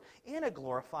ever in a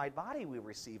glorified body we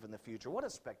receive in the future. What a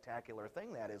spectacular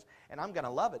thing that is. And I'm going to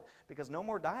love it because no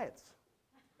more diets.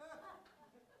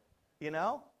 You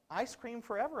know? Ice cream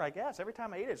forever, I guess. Every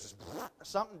time I eat it, it's just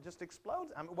something just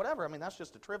explodes. I mean, whatever. I mean, that's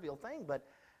just a trivial thing, but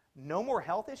no more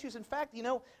health issues. In fact, you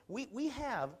know, we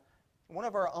have one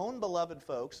of our own beloved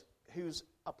folks who's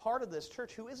a part of this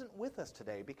church who isn't with us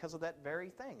today because of that very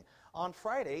thing. On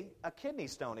Friday, a kidney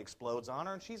stone explodes on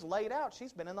her, and she's laid out.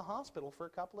 She's been in the hospital for a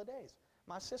couple of days.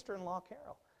 My sister-in-law,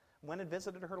 Carol, went and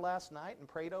visited her last night and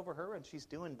prayed over her, and she's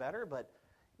doing better, but,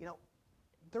 you know,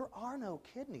 there are no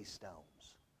kidney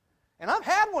stones. And I've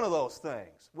had one of those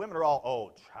things. Women are all,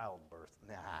 oh, childbirth.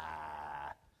 Nah.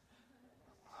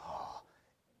 Oh,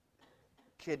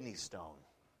 kidney stone.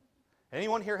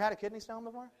 Anyone here had a kidney stone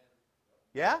before?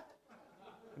 Yeah?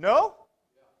 No?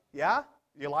 Yeah?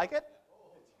 You like it?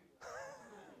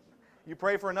 You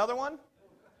pray for another one?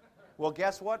 Well,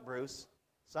 guess what, Bruce?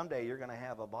 Someday you're going to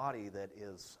have a body that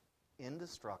is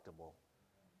indestructible,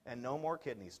 and no more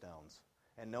kidney stones,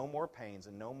 and no more pains,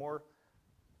 and no more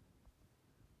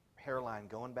hairline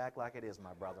going back like it is,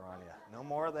 my brother, on you. No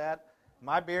more of that.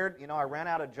 My beard, you know, I ran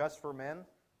out of Just for Men.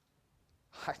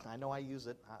 I know I use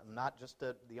it. I'm not just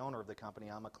the owner of the company.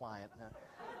 I'm a client.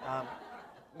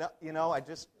 No, you know,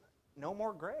 no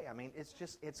more gray. I mean,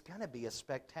 it's going to be a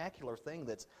spectacular thing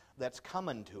that's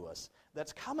coming to us.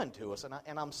 That's coming to us,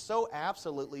 and I'm so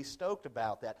absolutely stoked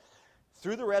about that.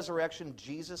 Through the resurrection,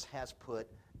 Jesus has put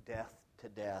death to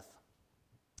death.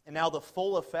 And now the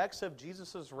full effects of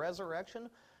Jesus' resurrection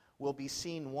will be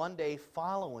seen one day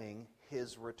following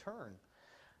his return.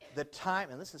 The time,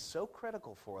 and this is so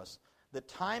critical for us, the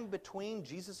time between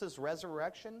Jesus'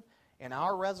 resurrection and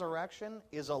our resurrection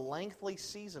is a lengthy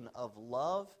season of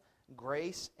love,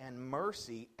 grace, and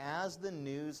mercy as the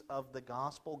news of the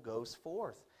gospel goes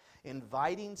forth,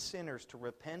 inviting sinners to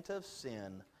repent of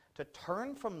sin, to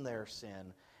turn from their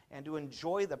sin, and to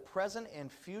enjoy the present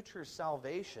and future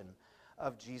salvation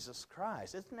of Jesus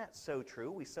Christ. Isn't that so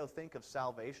true? We so think of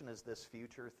salvation as this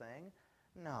future thing.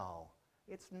 No,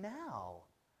 it's now.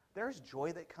 There's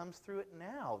joy that comes through it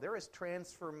now. There is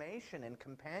transformation and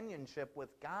companionship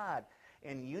with God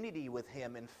and unity with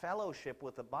Him and fellowship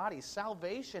with the body.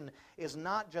 Salvation is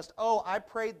not just, oh, I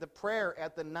prayed the prayer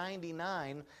at the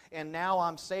 99 and now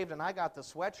I'm saved and I got the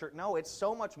sweatshirt. No, it's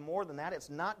so much more than that. It's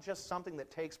not just something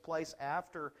that takes place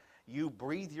after you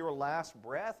breathe your last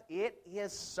breath. It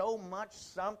is so much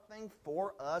something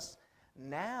for us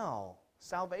now.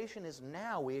 Salvation is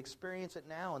now. We experience it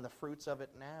now and the fruits of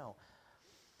it now.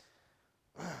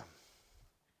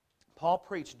 Paul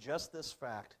preached just this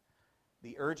fact,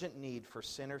 the urgent need for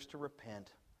sinners to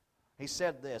repent. He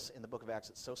said this in the book of Acts,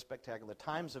 it's so spectacular. The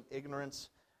times of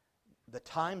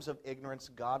ignorance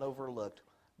God overlooked,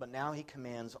 but now He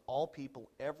commands all people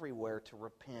everywhere to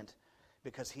repent,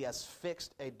 because He has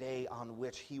fixed a day on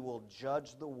which He will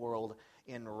judge the world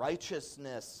in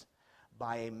righteousness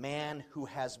by a man who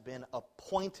has been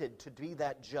appointed to be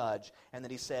that judge. And then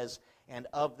he says, and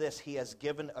of this He has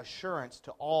given assurance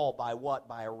to all by what?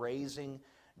 By raising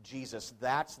Jesus.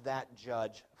 That's that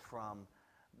judge from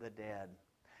the dead.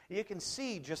 You can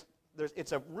see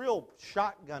it's a real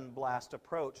shotgun blast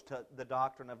approach to the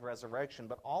doctrine of resurrection,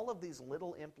 but all of these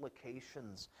little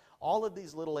implications,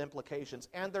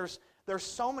 and there's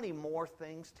so many more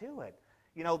things to it.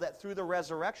 You know, that through the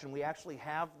resurrection, we actually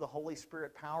have the Holy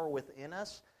Spirit power within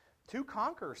us to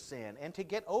conquer sin and to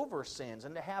get over sins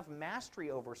and to have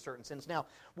mastery over certain sins. Now,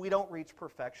 we don't reach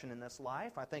perfection in this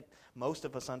life. I think most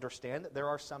of us understand that there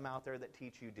are some out there that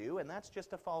teach you do, and that's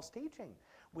just a false teaching.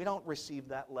 We don't receive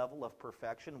that level of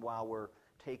perfection while we're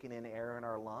taking in air in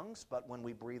our lungs, but when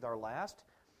we breathe our last,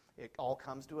 it all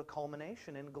comes to a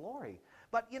culmination in glory.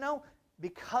 But, you know,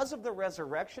 because of the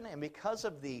resurrection and because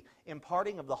of the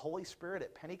imparting of the Holy Spirit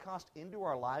at Pentecost into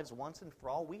our lives once and for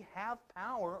all, we have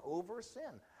power over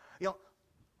sin. You know,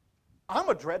 I'm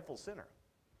a dreadful sinner.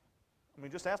 I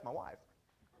mean, just ask my wife.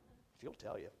 She'll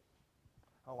tell you.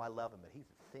 Oh, I love him, but he's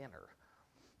thinner.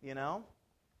 You know?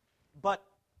 But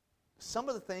some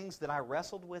of the things that I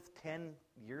wrestled with 10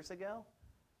 years ago,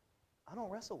 I don't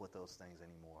wrestle with those things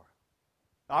anymore.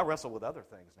 I wrestle with other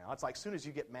things now. It's like as soon as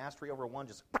you get mastery over one,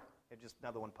 just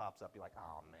another one pops up. You're like,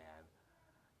 oh, man,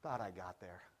 thought I got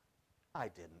there. I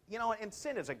didn't. You know, and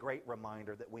sin is a great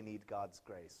reminder that we need God's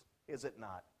grace, is it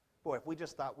not? Boy, if we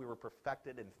just thought we were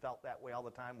perfected and felt that way all the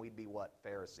time, we'd be what?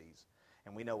 Pharisees.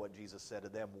 And we know what Jesus said to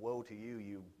them, woe to you,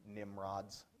 you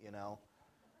Nimrods, you know.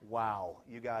 Wow,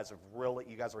 you guys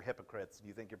are hypocrites.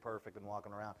 You think you're perfect and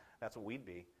walking around. That's what we'd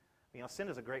be. You know, sin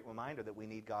is a great reminder that we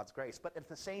need God's grace. But at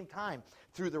the same time,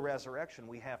 through the resurrection,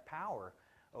 we have power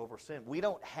over sin. We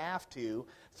don't have to,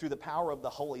 through the power of the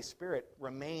Holy Spirit,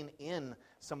 remain in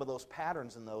some of those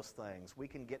patterns and those things. We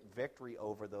can get victory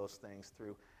over those things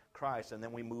through Christ, and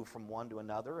then we move from one to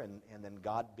another, and then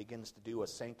God begins to do a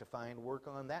sanctifying work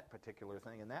on that particular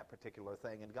thing and that particular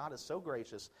thing, and God is so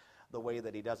gracious the way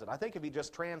that He does it. I think if He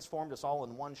just transformed us all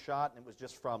in one shot, and it was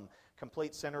just from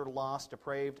complete sinner, lost,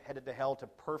 depraved, headed to hell, to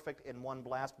perfect in one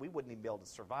blast, we wouldn't even be able to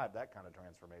survive that kind of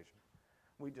transformation.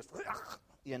 We just,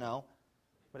 you know.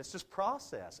 But it's just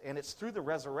process, and it's through the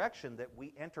resurrection that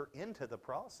we enter into the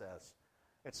process.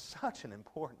 It's such an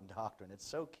important doctrine. It's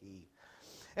so key.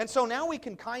 And so now we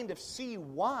can kind of see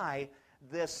why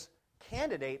this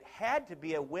candidate had to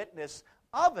be a witness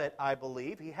of it, I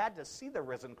believe. He had to see the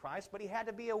risen Christ, but he had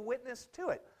to be a witness to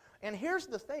it. And here's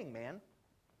the thing, man.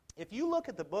 If you look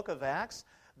at the book of Acts,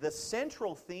 the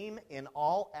central theme in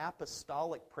all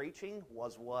apostolic preaching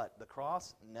was what? The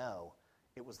cross? No.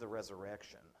 It was the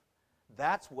resurrection.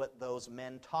 That's what those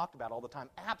men talked about all the time.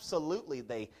 Absolutely,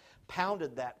 they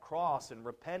pounded that cross and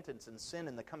repentance and sin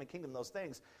and the coming kingdom, those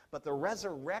things. But the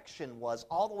resurrection was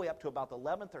all the way up to about the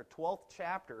 11th or 12th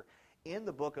chapter in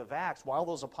the book of Acts, while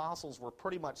those apostles were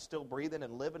pretty much still breathing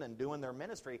and living and doing their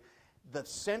ministry, the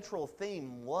central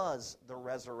theme was the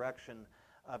resurrection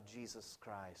of Jesus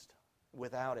Christ.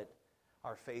 Without it,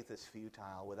 our faith is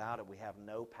futile. Without it, we have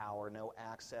no power, no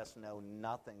access, no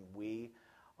nothing. We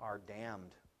are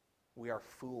damned. We are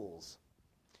fools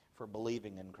for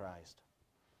believing in Christ.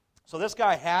 So this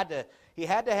guy had to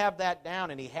have that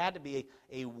down, and he had to be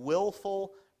a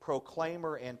willful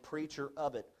proclaimer and preacher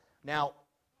of it. Now,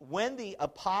 when the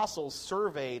apostles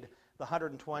surveyed the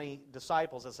 120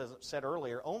 disciples, as I said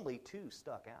earlier, only 2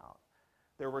 stuck out.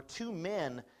 There were 2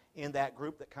 men in that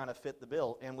group that kind of fit the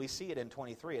bill, and we see it in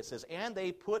 23. It says, and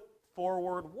they put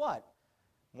forward what?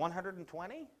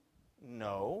 120?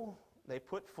 No. They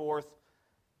put forth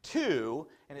 2,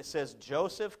 and it says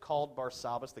Joseph called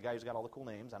Barsabbas, the guy who's got all the cool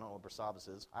names. I don't know what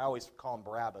Barsabbas is. I always call him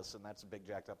Barabbas, and that's a big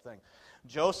jacked up thing.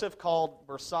 Joseph called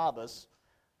Barsabbas,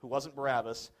 who wasn't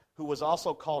Barabbas, who was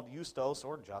also called Justus,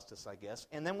 or Justice, I guess.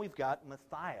 And then we've got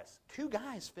Matthias. 2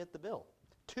 guys fit the bill.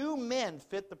 2 men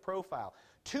fit the profile.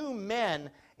 2 men,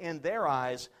 in their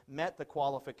eyes, met the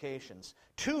qualifications.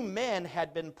 2 men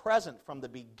had been present from the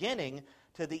beginning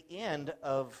to the end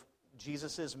of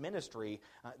Jesus' ministry.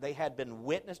 They had been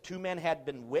 2 men had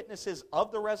been witnesses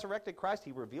of the resurrected Christ.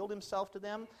 He revealed himself to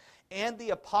them. And the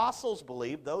apostles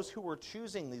believed, those who were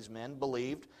choosing these men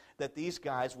believed that these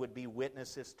guys would be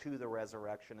witnesses to the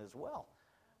resurrection as well.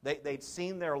 They'd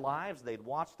seen their lives. They'd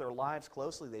watched their lives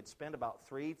closely. They'd spent about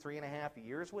 3.5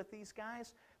 years with these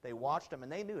guys. They watched them,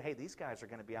 and they knew, hey, these guys are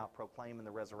going to be out proclaiming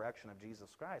the resurrection of Jesus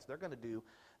Christ. They're going to do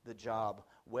the job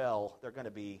well. They're going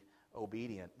to be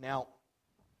obedient. Now,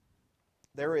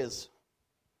 there is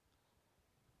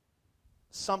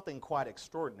something quite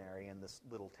extraordinary in this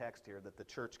little text here that the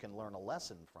church can learn a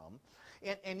lesson from.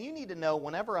 And you need to know,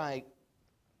 whenever I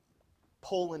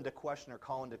pull into question or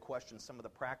call into question some of the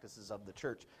practices of the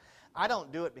church, I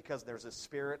don't do it because there's a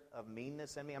spirit of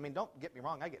meanness in me. I mean, don't get me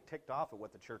wrong, I get ticked off at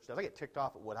what the church does. I get ticked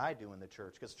off at what I do in the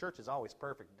church, because church is always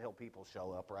perfect until people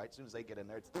show up, right? As soon as they get in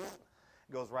there, it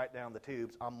goes right down the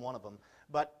tubes. I'm one of them.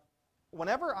 But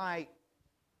whenever I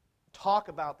talk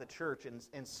about the church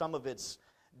and some of its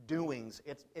doings,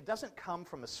 it doesn't come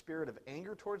from a spirit of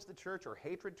anger towards the church or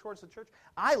hatred towards the church.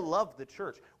 I love the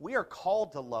church. We are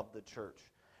called to love the church.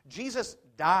 Jesus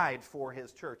died for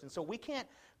his church, and so we can't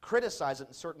criticize it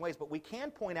in certain ways, but we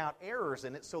can point out errors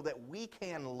in it so that we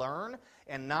can learn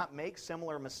and not make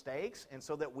similar mistakes, and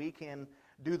so that we can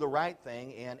do the right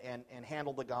thing and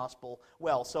handle the gospel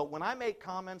well. So when I make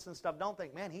comments and stuff, don't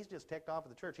think, man, he's just ticked off at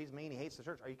the church. He's mean. He hates the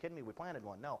church. Are you kidding me? We planted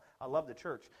one. No, I love the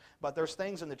church. But there's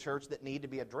things in the church that need to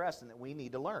be addressed and that we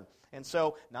need to learn. And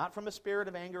so not from a spirit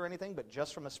of anger or anything, but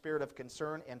just from a spirit of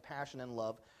concern and passion and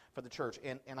love for the church.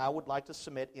 And I would like to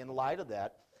submit, in light of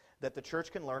that the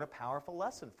church can learn a powerful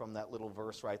lesson from that little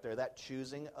verse right there, that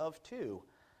choosing of 2.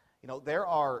 You know, there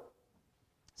are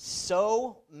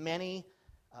so many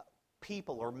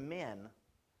people or men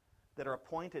that are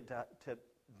appointed to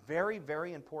very,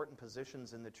 very important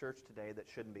positions in the church today that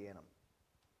shouldn't be in them.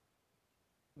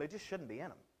 They just shouldn't be in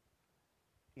them.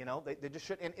 You know, they just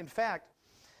should. And in fact,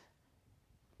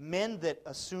 men that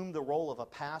assume the role of a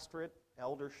pastorate,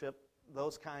 eldership,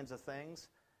 those kinds of things,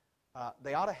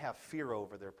 they ought to have fear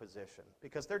over their position,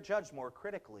 because they're judged more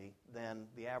critically than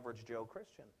the average Joe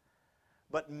Christian.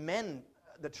 But men,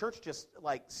 the church just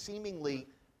seemingly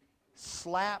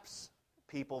slaps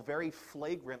people very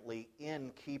flagrantly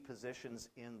in key positions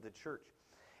in the church.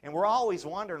 And we're always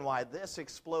wondering why this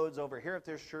explodes over here at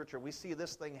this church, or we see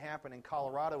this thing happen in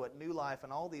Colorado at New Life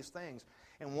and all these things.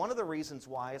 And one of the reasons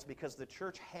why is because the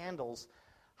church handles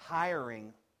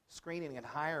screening and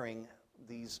hiring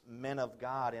these men of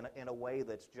God in a way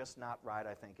that's just not right,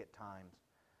 I think, at times.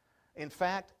 In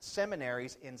fact,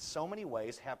 seminaries in so many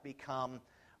ways have become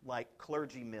like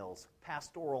clergy mills,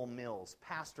 pastoral mills,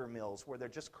 pastor mills, where they're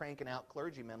just cranking out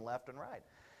clergymen left and right.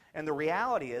 And the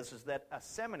reality is that a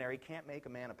seminary can't make a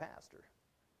man a pastor.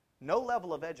 No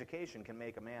level of education can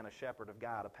make a man a shepherd of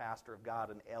God, a pastor of God,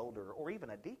 an elder, or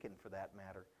even a deacon for that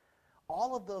matter.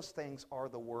 All of those things are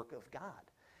the work of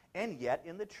God. And yet,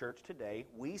 in the church today,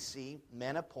 we see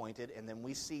men appointed, and then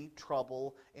we see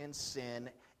trouble and sin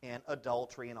and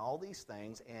adultery and all these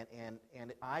things.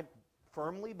 And I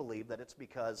firmly believe that it's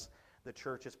because the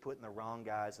church is putting the wrong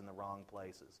guys in the wrong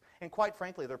places. And quite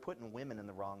frankly, they're putting women in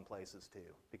the wrong places too.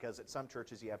 Because at some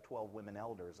churches you have 12 women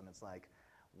elders, and it's like,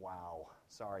 wow,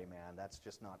 sorry man, that's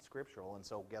just not scriptural. And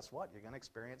so guess what? You're going to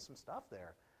experience some stuff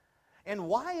there. And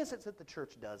why is it that the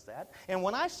church does that? And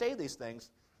when I say these things,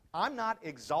 I'm not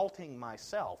exalting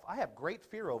myself. I have great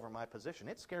fear over my position.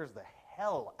 It scares the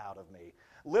hell out of me.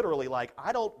 Literally,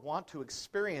 I don't want to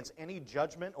experience any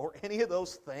judgment or any of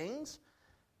those things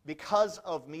because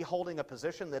of me holding a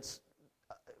position that's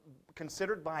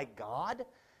considered by God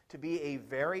to be a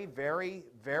very, very,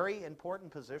 very important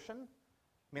position.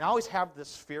 I mean, I always have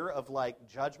this fear of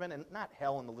judgment, and not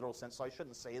hell in the literal sense, so I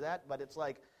shouldn't say that, but it's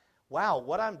wow,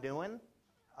 what I'm doing,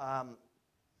 I'm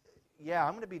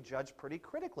going to be judged pretty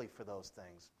critically for those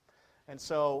things. And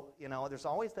so, there's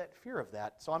always that fear of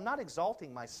that. So I'm not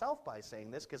exalting myself by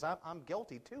saying this because I'm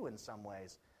guilty too in some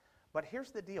ways. But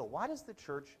here's the deal. Why does the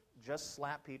church just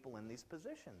slap people in these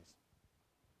positions?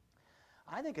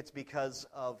 I think it's because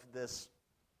of this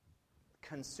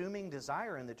consuming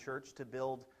desire in the church to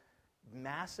build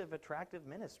massive, attractive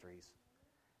ministries.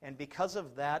 And because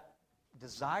of that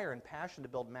desire and passion to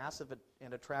build massive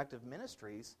and attractive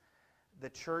ministries, the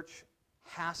church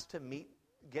has to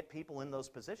get people in those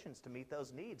positions to meet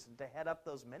those needs and to head up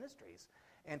those ministries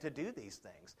and to do these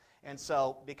things. And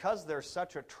so because there's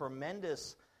such a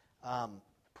tremendous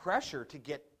pressure to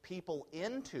get people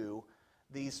into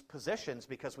these positions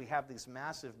because we have these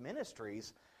massive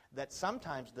ministries, that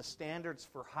sometimes the standards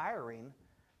for hiring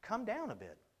come down a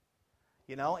bit.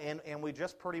 And we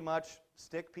just pretty much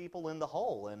stick people in the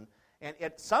hole. And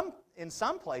in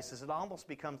some places, it almost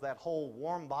becomes that whole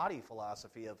warm body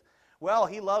philosophy of, well,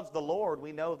 he loves the Lord,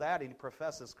 we know that, he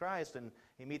professes Christ, and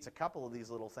he meets a couple of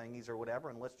these little thingies or whatever,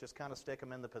 and let's just kind of stick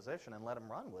him in the position and let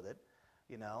him run with it,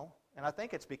 And I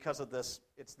think it's because of this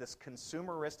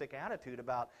consumeristic attitude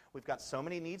about we've got so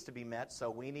many needs to be met,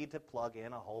 so we need to plug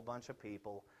in a whole bunch of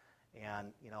people.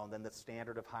 And, then the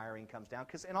standard of hiring comes down.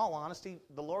 Because in all honesty,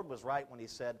 the Lord was right when he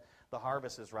said the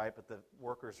harvest is ripe, but the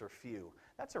workers are few.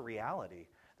 That's a reality.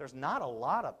 There's not a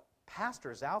lot of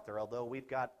pastors out there, although we've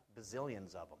got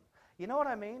bazillions of them. You know what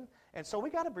I mean? And so we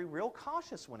got to be real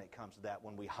cautious when it comes to that,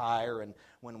 when we hire and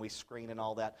when we screen and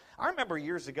all that. I remember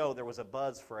years ago there was a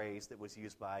buzz phrase that was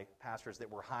used by pastors that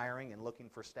were hiring and looking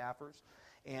for staffers.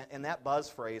 And that buzz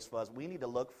phrase was, we need to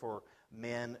look for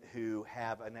men who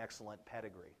have an excellent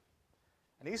pedigree.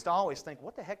 And I used to always think,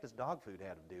 what the heck does dog food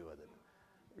have to do with it?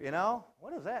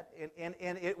 What is that? And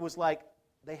it was like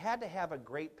they had to have a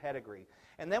great pedigree.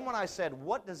 And then when I said,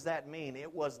 what does that mean?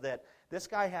 It was that this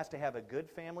guy has to have a good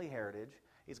family heritage.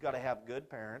 He's got to have good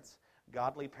parents,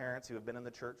 godly parents who have been in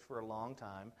the church for a long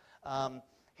time.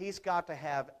 He's got to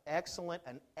have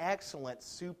an excellent,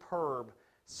 superb,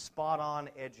 spot-on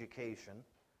education.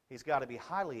 He's got to be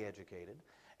highly educated.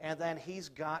 And then he's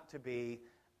got to be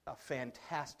a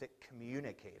fantastic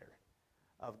communicator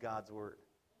of God's Word.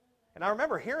 And I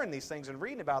remember hearing these things and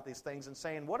reading about these things and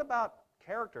saying, what about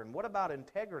character, and what about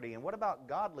integrity, and what about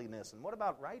godliness, and what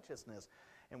about righteousness,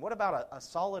 and what about a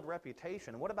solid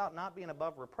reputation, and what about not being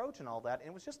above reproach and all that? And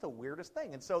it was just the weirdest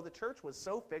thing. And so the church was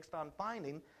so fixed on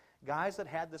finding guys that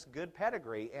had this good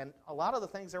pedigree, and a lot of the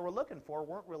things they were looking for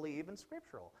weren't really even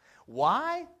scriptural.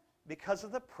 Why? Because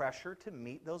of the pressure to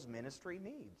meet those ministry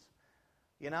needs.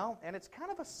 And it's kind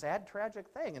of a sad, tragic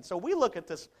thing. And so we look at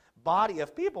this body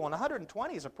of people, and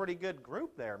 120 is a pretty good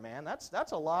group there, man. That's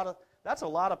a lot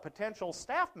of potential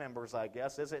staff members, I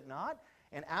guess, is it not?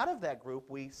 And out of that group,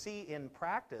 we see in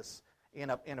practice,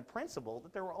 in a principle,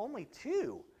 that there were only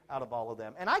 2 out of all of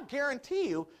them. And I guarantee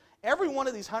you, every one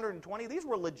of these 120, these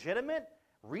were legitimate,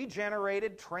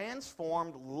 regenerated,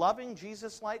 transformed, loving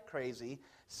Jesus like crazy,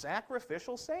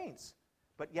 sacrificial saints.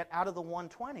 But yet out of the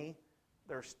 120,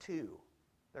 there's 2.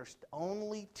 There's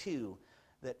only 2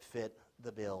 that fit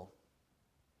the bill.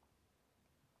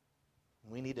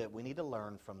 We need to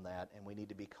learn from that, and we need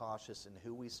to be cautious in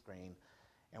who we screen.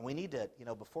 And we need to,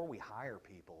 before we hire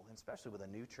people, and especially with a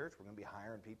new church, we're going to be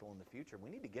hiring people in the future, we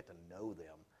need to get to know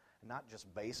them and not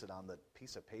just base it on the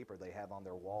piece of paper they have on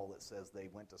their wall that says they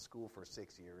went to school for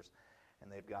 6 years and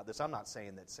they've got this. I'm not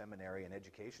saying that seminary and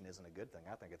education isn't a good thing.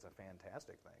 I think it's a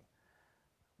fantastic thing.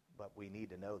 But we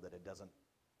need to know that it doesn't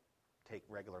take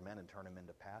regular men and turn them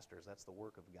into pastors. That's the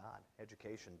work of God.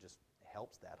 Education just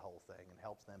helps that whole thing and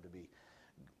helps them to be,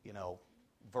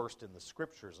 versed in the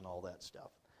scriptures and all that stuff.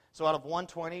 So out of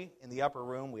 120 in the upper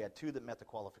room, we had 2 that met the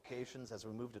qualifications. As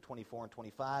we move to 24 and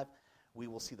 25, we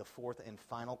will see the 4th and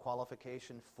final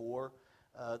qualification for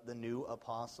the new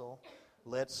apostle.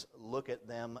 Let's look at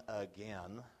them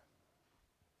again.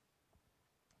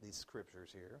 These scriptures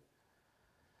here.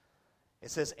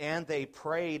 It says, and they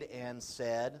prayed and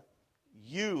said,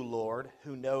 you, Lord,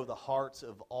 who know the hearts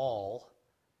of all,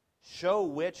 show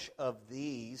which of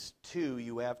these 2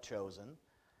 you have chosen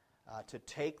to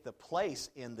take the place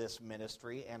in this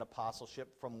ministry and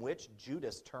apostleship from which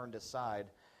Judas turned aside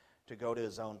to go to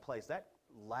his own place. That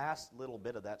last little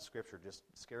bit of that scripture just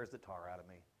scares the tar out of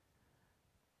me.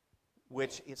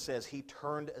 Which it says he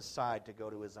turned aside to go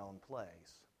to his own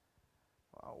place.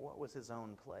 Well, what was his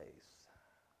own place?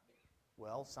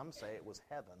 Well, some say it was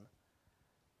heaven.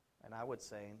 And I would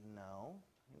say, no,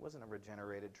 he wasn't a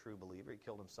regenerated true believer. He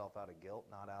killed himself out of guilt,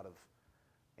 not out of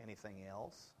anything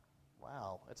else.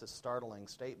 Wow, it's a startling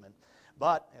statement.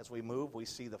 But as we move, we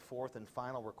see the 4th and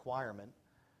final requirement,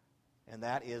 and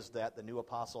that is that the new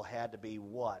apostle had to be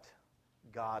what?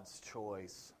 God's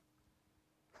choice.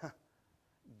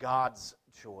 God's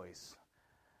choice.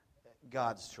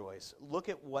 God's choice. Look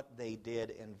at what they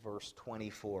did in verse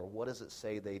 24. What does it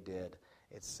say they did?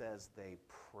 It says they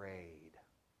prayed.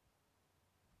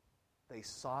 They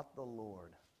sought the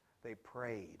Lord. They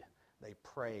prayed. They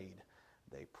prayed.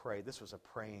 They prayed. This was a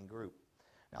praying group.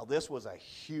 Now, this was a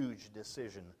huge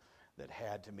decision that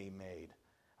had to be made.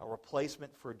 A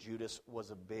replacement for Judas was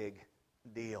a big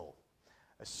deal,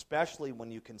 especially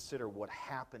when you consider what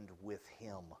happened with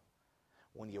him,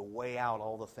 when you weigh out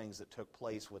all the things that took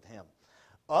place with him.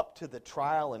 Up to the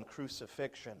trial and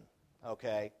crucifixion,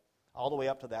 okay, all the way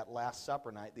up to that Last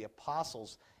Supper night, the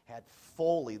apostles had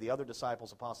fully, the other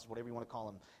disciples, apostles, whatever you want to call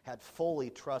them, had fully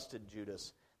trusted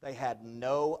Judas. They had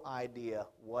no idea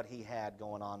what he had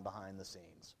going on behind the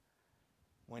scenes.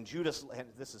 When Judas, and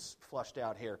this is flushed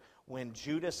out here, when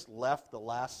Judas left the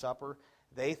Last Supper,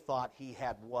 they thought he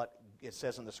had what it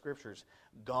says in the Scriptures,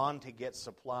 gone to get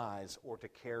supplies or to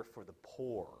care for the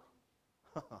poor.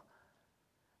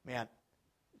 Man,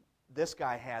 this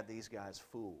guy had these guys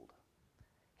fooled.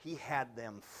 He had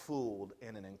them fooled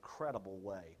in an incredible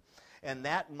way. And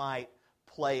that might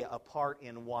play a part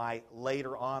in why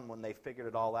later on, when they figured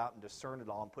it all out and discerned it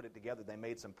all and put it together, they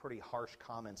made some pretty harsh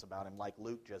comments about him, like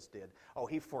Luke just did. Oh,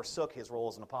 he forsook his role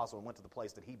as an apostle and went to the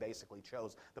place that he basically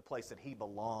chose, the place that he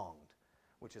belonged,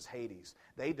 which is Hades.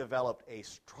 They developed a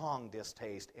strong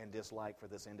distaste and dislike for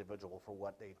this individual for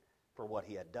what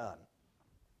he had done.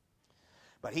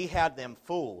 But he had them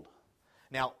fooled.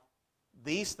 Now,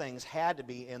 these things had to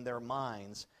be in their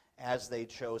minds as they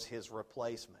chose his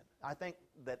replacement. I think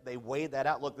that they weighed that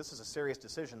out. Look, this is a serious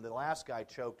decision. The last guy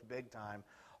choked big time.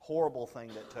 Horrible thing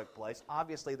that took place.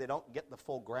 Obviously, they don't get the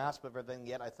full grasp of everything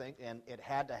yet, I think, and it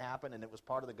had to happen, and it was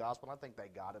part of the gospel. I think they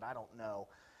got it. I don't know.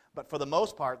 But for the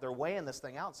most part, they're weighing this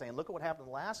thing out, saying, look at what happened to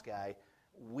the last guy.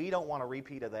 We don't want a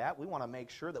repeat of that. We want to make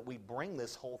sure that we bring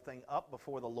this whole thing up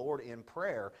before the Lord in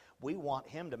prayer. We want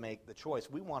him to make the choice.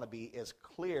 We want to be as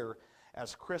clear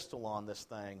as crystal on this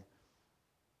thing.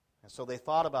 And so they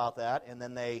thought about that, and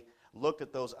then they looked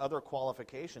at those other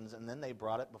qualifications, and then they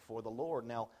brought it before the Lord.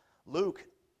 Now, Luke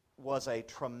was a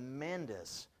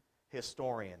tremendous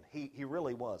historian. He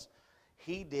really was.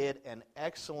 He did an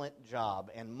excellent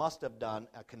job and must have done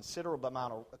a considerable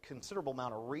amount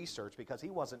of research, because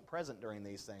he wasn't present during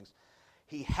these things.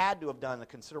 He had to have done a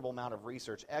considerable amount of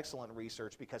research, excellent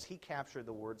research, because he captured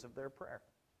the words of their prayer.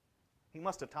 He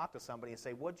must have talked to somebody and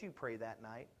say, what'd you pray that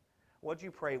night? What'd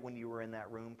you pray when you were in that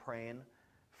room praying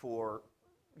for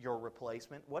your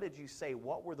replacement? What did you say?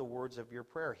 What were the words of your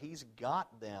prayer? He's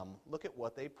got them. Look at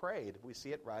what they prayed. We see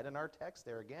it right in our text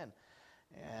there again.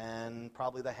 And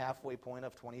probably the halfway point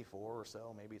of 24 or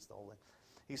so, maybe it's the whole thing.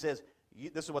 He says,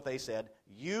 this is what they said,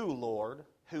 you, Lord,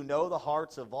 who know the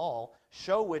hearts of all,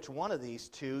 show which one of these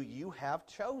two you have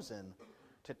chosen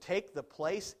to take the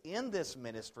place in this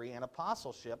ministry and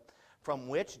apostleship from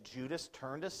which Judas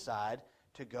turned aside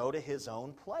to go to his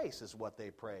own place, is what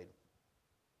they prayed.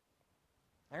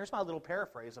 Here's my little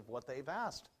paraphrase of what they've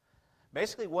asked.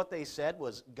 Basically what they said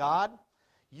was, God,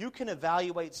 you can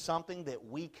evaluate something that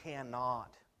we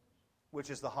cannot, which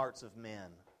is the hearts of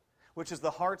men, which is the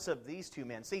hearts of these two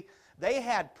men. See, they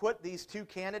had put these two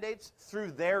candidates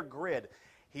through their grid.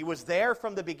 He was there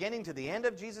from the beginning to the end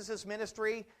of Jesus'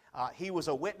 ministry. He was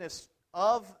a witness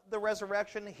of the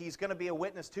resurrection. He's going to be a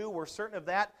witness too. We're certain of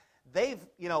that.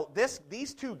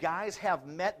 These two guys have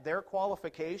met their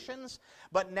qualifications,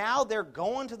 but now they're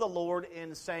going to the Lord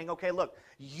and saying, okay, look,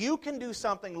 you can do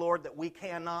something, Lord, that we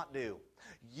cannot do.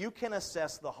 You can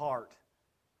assess the heart.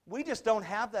 We just don't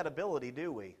have that ability,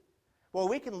 do we? Well,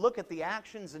 we can look at the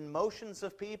actions and motions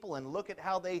of people and look at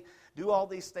how they do all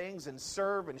these things and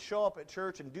serve and show up at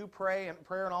church and do prayer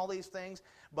and all these things,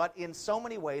 but in so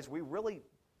many ways we really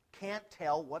can't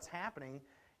tell what's happening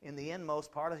in the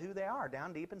inmost part of who they are,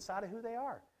 down deep inside of who they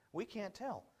are. We can't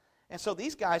tell. And so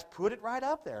these guys put it right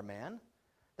up there, man.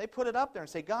 They put it up there and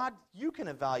say, God, you can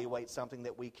evaluate something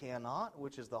that we cannot,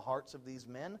 which is the hearts of these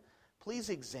men.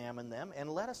 Please examine them and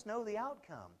let us know the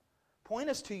outcome. Point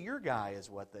us to your guy, is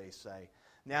what they say.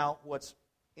 Now, what's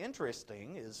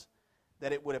interesting is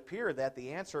that it would appear that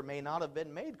the answer may not have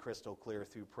been made crystal clear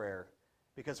through prayer,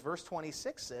 because verse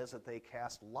 26 says that they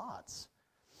cast lots.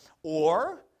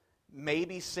 Or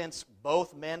maybe since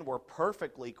both men were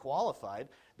perfectly qualified,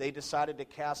 they decided to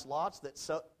cast lots that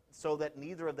so that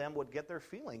neither of them would get their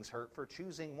feelings hurt for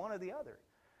choosing one or the other.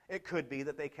 It could be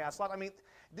that they cast lots. I mean,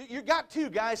 you've got two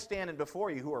guys standing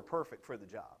before you who are perfect for the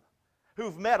job,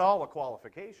 who've met all the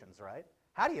qualifications, right?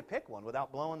 How do you pick one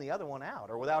without blowing the other one out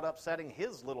or without upsetting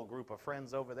his little group of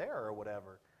friends over there or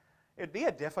whatever? It'd be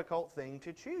a difficult thing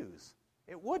to choose.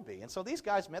 It would be. And so these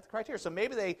guys met the criteria. So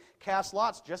maybe they cast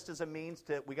lots just as a means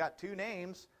to, we got two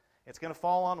names, it's going to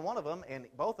fall on one of them, and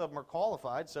both of them are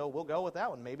qualified, so we'll go with that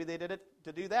one. Maybe they did it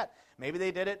to do that. Maybe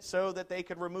they did it so that they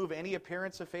could remove any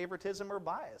appearance of favoritism or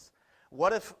bias.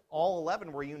 What if all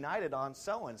 11 were united on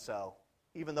so-and-so,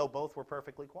 even though both were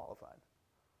perfectly qualified?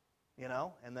 You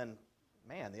know? And then,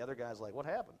 man, the other guy's like, what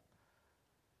happened?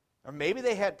 Or maybe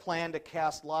they had planned to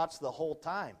cast lots the whole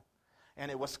time, and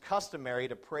it was customary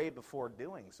to pray before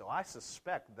doing so. I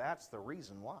suspect that's the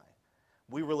reason why.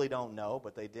 We really don't know,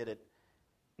 but they did it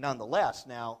nonetheless.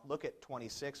 Now, look at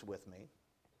 26 with me.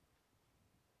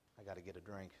 I got to get a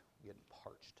drink. I'm getting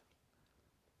parched.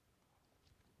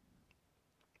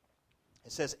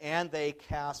 It says, and they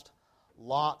cast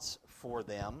lots for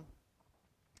them,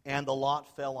 and the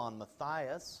lot fell on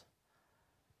Matthias,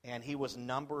 and he was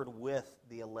numbered with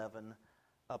the 11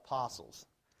 apostles.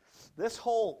 This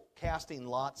whole casting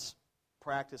lots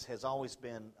practice has always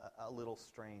been a little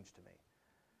strange to me.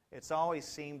 It's always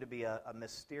seemed to be a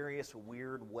mysterious,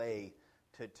 weird way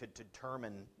to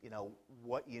determine,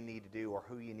 what you need to do or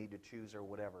who you need to choose or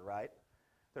whatever, right?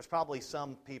 There's probably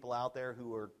some people out there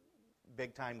who are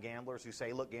big-time gamblers who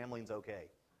say, look, gambling's okay.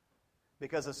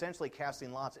 Because essentially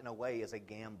casting lots, in a way, is a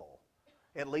gamble.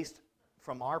 At least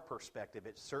from our perspective,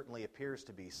 it certainly appears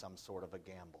to be some sort of a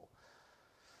gamble.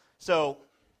 So,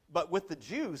 but with the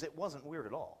Jews, it wasn't weird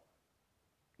at all.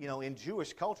 In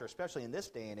Jewish culture, especially in this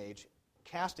day and age,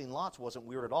 casting lots wasn't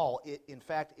weird at all. In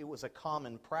fact, it was a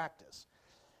common practice.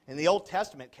 In the Old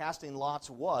Testament, casting lots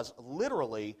was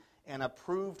literally an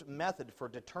approved method for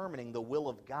determining the will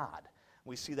of God.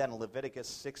 We see that in Leviticus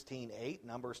 16:8,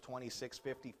 Numbers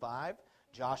 26:55,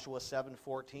 Joshua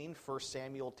 7:14, 1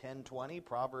 Samuel 10:20,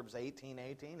 Proverbs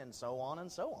 18:18, and so on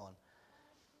and so on.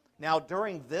 Now,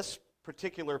 during this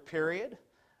particular period,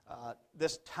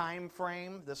 this time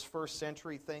frame, this first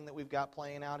century thing that we've got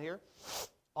playing out here,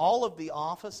 all of the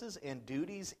offices and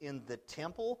duties in the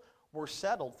temple were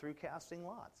settled through casting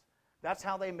lots. That's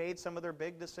how they made some of their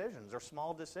big decisions or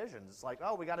small decisions. It's like,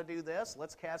 we got to do this.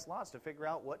 Let's cast lots to figure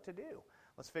out what to do.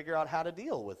 Let's figure out how to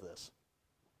deal with this.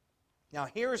 Now,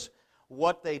 here's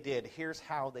what they did. Here's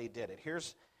how they did it.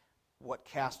 Here's what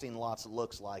casting lots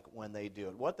looks like when they do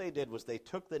it. What they did was they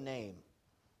took the name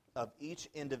of each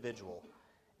individual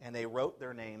and they wrote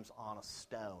their names on a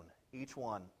stone, each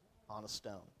one on a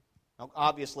stone. Now,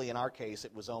 obviously, in our case,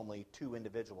 it was only two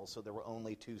individuals, so there were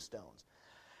only two stones.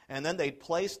 And then they'd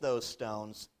place those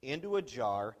stones into a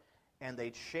jar, and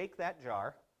they'd shake that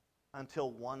jar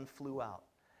until one flew out.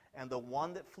 And the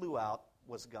one that flew out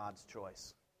was God's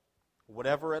choice,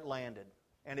 whatever it landed.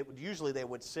 And usually they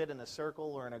would sit in a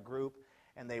circle or in a group,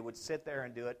 and they would sit there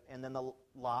and do it, and then the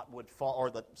lot would fall,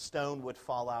 or the stone would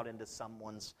fall out into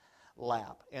someone's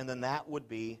lap. And then that would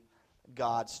be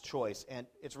God's choice. And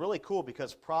it's really cool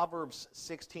because Proverbs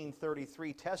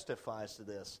 16:33 testifies to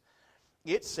this.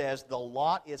 It says, the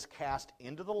lot is cast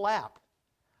into the lap,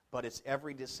 but its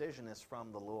every decision is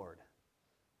from the Lord.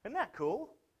 Isn't that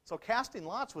cool? So casting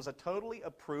lots was a totally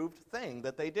approved thing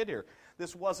that they did here.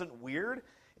 This wasn't weird.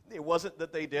 It wasn't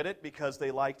that they did it because they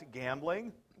liked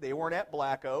gambling. They weren't at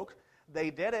Black Oak.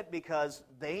 They did it because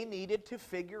they needed to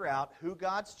figure out who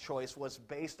God's choice was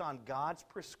based on God's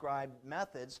prescribed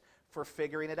methods for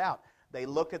figuring it out. They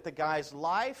looked at the guy's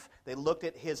life. They looked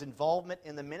at his involvement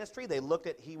in the ministry. They looked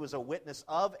at he was a witness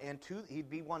of and to, he'd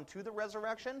be one to the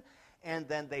resurrection. And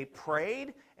then they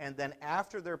prayed. And then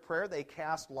after their prayer, they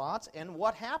cast lots. And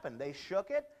what happened? They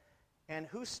shook it. And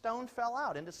whose stone fell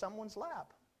out into someone's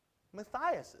lap?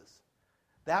 Matthias's.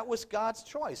 That was God's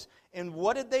choice. And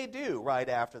what did they do right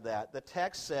after that? The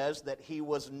text says that he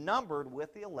was numbered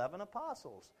with the 11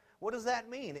 apostles. What does that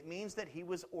mean? It means that he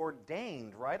was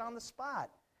ordained right on the spot.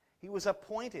 He was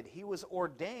appointed. He was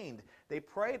ordained. They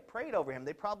prayed over him.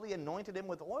 They probably anointed him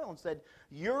with oil and said,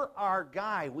 "You're our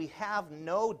guy. We have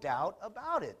no doubt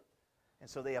about it." And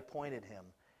so they appointed him,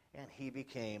 and he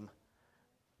became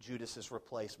Judas's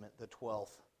replacement, the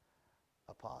 12th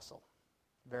apostle.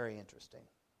 Very interesting.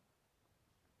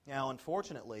 Now,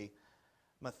 unfortunately,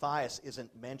 Matthias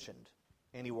isn't mentioned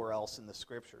anywhere else in the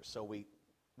Scriptures, so we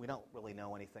don't really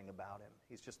know anything about him.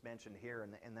 He's just mentioned here,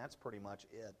 and that's pretty much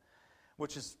it,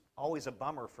 which is always a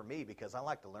bummer for me because I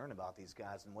like to learn about these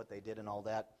guys and what they did and all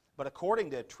that. But according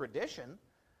to tradition,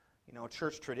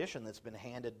 church tradition that's been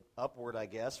handed upward, I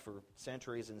guess, for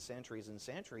centuries and centuries and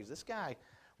centuries, this guy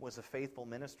was a faithful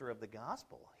minister of the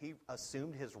gospel. He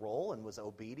assumed his role and was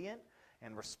obedient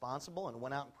and responsible and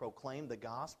went out and proclaimed the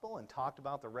gospel and talked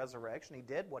about the resurrection. He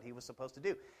did what he was supposed to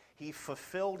do. He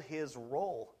fulfilled his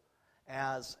role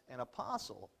as an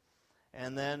apostle.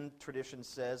 And then tradition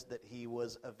says that he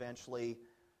was eventually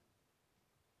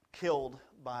killed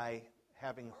by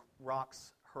having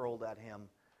rocks hurled at him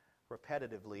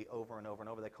repetitively over and over and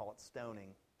over. They call it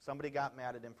stoning. Somebody got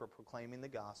mad at him for proclaiming the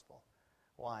gospel.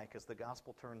 Why? Because the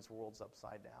gospel turns worlds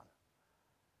upside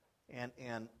down.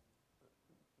 And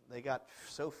they got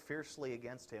so fiercely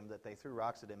against him that they threw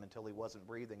rocks at him until he wasn't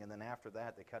breathing, and then after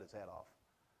that they cut his head off.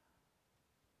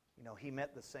 You know, he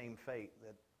met the same fate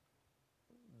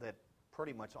that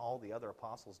pretty much all the other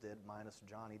apostles did, minus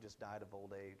John. He just died of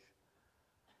old age.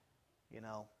 You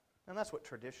know, and that's what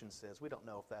tradition says. We don't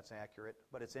know if that's accurate,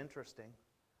 but it's interesting.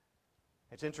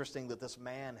 It's interesting that this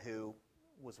man who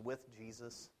was with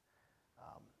Jesus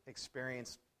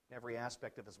experienced every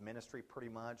aspect of his ministry pretty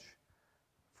much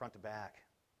front to back.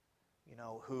 You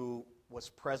know, who was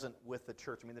present with the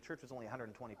church. I mean, the church was only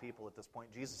 120 people at this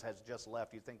point. Jesus has just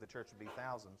left. You'd think the church would be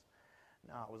thousands.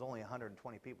 No, it was only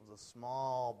 120 people. It was a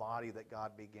small body that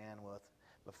God began with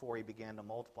before he began to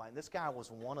multiply. And this guy was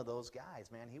one of those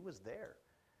guys, man. He was there.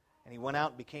 And he went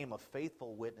out and became a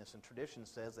faithful witness. And tradition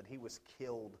says that he was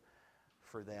killed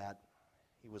for that.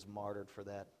 He was martyred for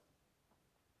that.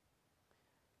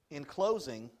 In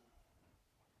closing,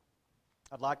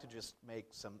 I'd like to just make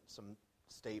some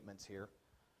statements here.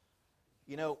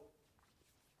 You know,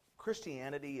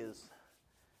 Christianity is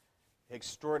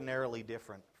extraordinarily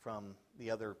different from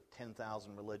the other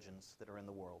 10,000 religions that are in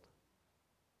the world.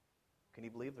 Can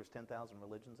you believe there's 10,000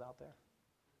 religions out there?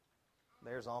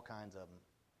 There's all kinds of them.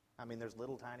 I mean, there's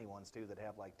little tiny ones, too, that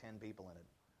have like 10 people in it.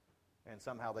 And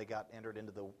somehow they got entered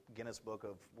into the Guinness Book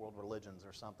of World Religions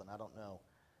or something. I don't know.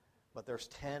 But there's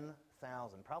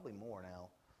 10,000, probably more now.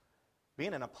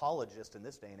 Being an apologist in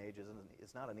this day and age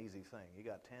is not an easy thing. You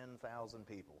got 10,000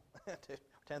 people,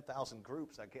 10,000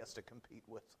 groups, I guess, to compete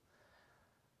with.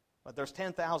 But there's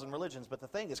 10,000 religions. But the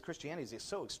thing is, Christianity is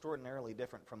so extraordinarily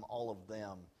different from all of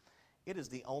them. It is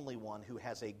the only one who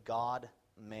has a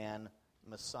God-man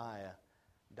Messiah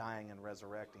dying and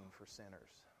resurrecting for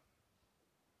sinners.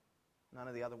 None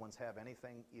of the other ones have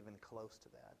anything even close to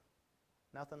that.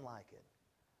 Nothing like it.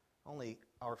 Only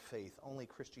our faith, only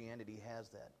Christianity has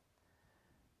that.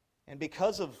 And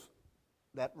because of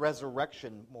that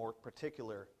resurrection, more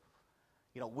particular,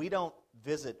 you know, we don't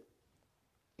visit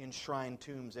enshrined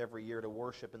tombs every year to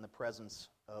worship in the presence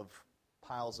of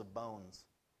piles of bones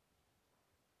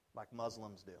like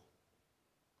Muslims do,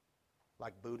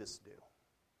 like Buddhists do.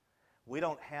 We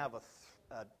don't have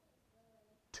a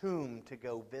tomb to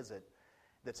go visit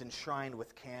that's enshrined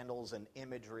with candles and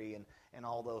imagery and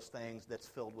all those things that's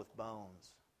filled with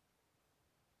bones,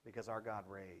 because our God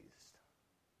raised.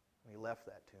 He left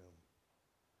that tomb.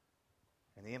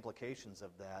 And the implications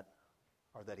of that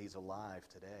are that He's alive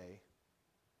today,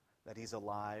 that He's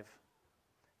alive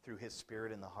through His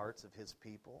Spirit in the hearts of His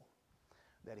people,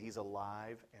 that He's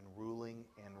alive and ruling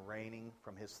and reigning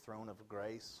from His throne of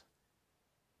grace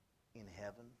in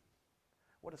heaven.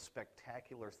 What a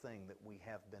spectacular thing that we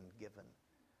have been given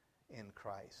in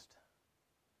Christ.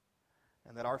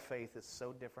 And that our faith is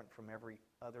so different from every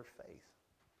other faith.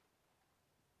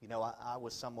 You know, I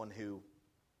was someone who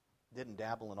didn't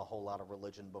dabble in a whole lot of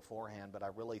religion beforehand, but I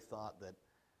really thought that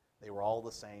they were all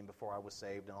the same before I was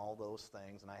saved and all those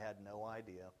things, and I had no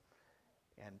idea.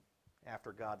 And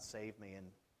after God saved me and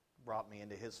brought me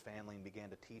into His family and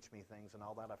began to teach me things and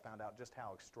all that, I found out just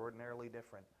how extraordinarily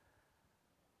different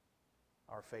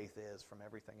our faith is from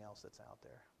everything else that's out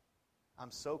there.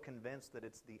 I'm so convinced that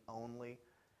it's the only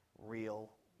real,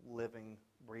 living,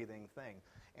 breathing thing.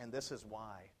 And this is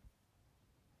why.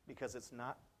 Because it's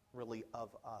not really of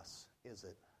us, is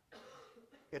it?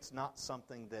 It's not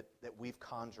something that we've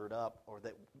conjured up or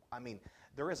that, I mean,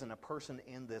 there isn't a person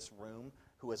in this room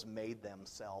who has made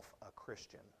themselves a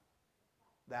Christian.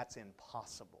 That's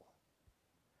impossible.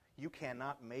 You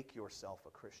cannot make yourself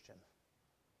a Christian.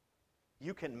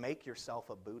 You can make yourself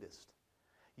a Buddhist.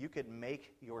 You can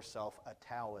make yourself a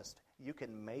Taoist. You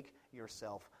can make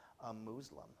yourself a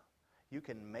Muslim. You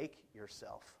can make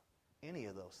yourself any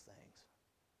of those things.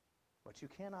 But you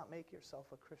cannot make yourself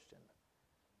a Christian.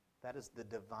 That is the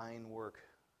divine work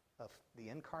of the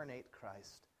incarnate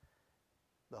Christ,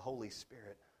 the Holy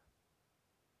Spirit,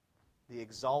 the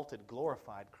exalted,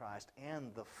 glorified Christ,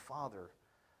 and the Father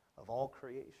of all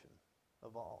creation,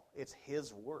 of all. It's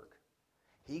His work.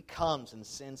 He comes and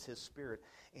sends His Spirit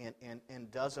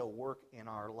and does a work in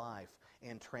our life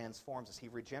and transforms us. He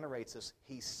regenerates us.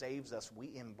 He saves us.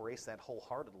 We embrace that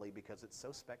wholeheartedly because it's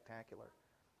so spectacular.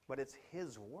 But it's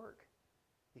His work.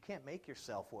 You can't make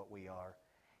yourself what we are.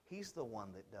 He's the one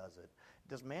that does it.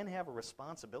 Does man have a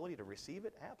responsibility to receive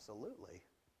it? Absolutely.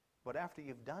 But after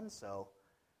you've done so,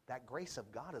 that grace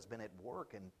of God has been at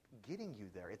work and getting you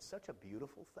there. It's such a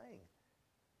beautiful thing.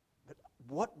 But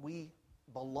what we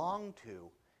belong to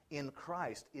in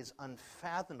Christ is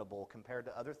unfathomable compared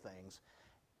to other things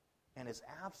and is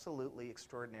absolutely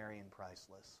extraordinary and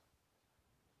priceless.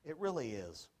 It really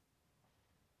is.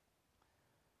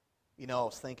 You know, I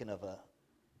was thinking of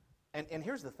and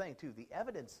here's the thing too, the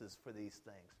evidences for these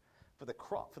things, for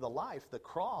the life, the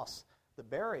cross, the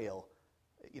burial,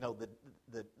 you know,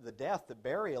 the death, the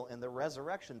burial, and the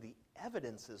resurrection, the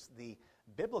evidences, the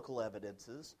biblical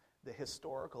evidences, the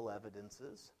historical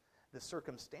evidences, the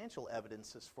circumstantial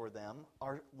evidences for them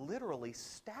are literally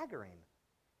staggering.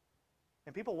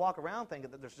 And people walk around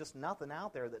thinking that there's just nothing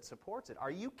out there that supports it.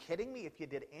 Are you kidding me? If you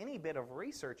did any bit of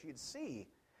research, you'd see.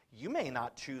 You may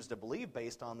not choose to believe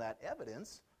based on that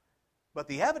evidence, but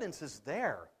the evidence is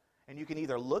there. And you can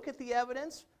either look at the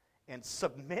evidence and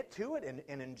submit to it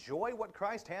and enjoy what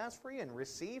Christ has for you and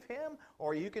receive Him,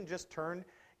 or you can just turn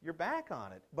your back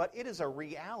on it. But it is a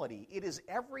reality. It is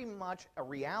every much a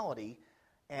reality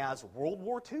as World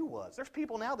War II was. There's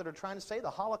people now that are trying to say the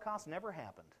Holocaust never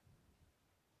happened.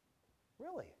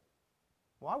 Really?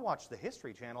 Well, I watch the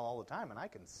History Channel all the time, and I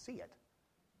can see it.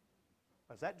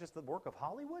 Is that just the work of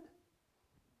Hollywood?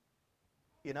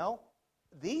 You know,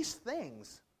 these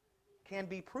things can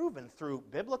be proven through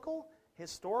biblical,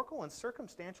 historical, and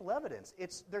circumstantial evidence.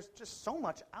 There's just so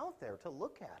much out there to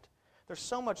look at. There's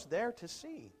so much there to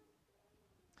see.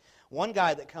 One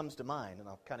guy that comes to mind, and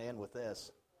I'll kind of end with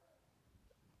this.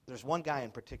 There's one guy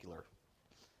in particular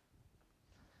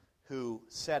who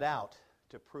set out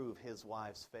to prove his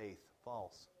wife's faith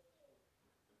false.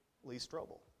 Lee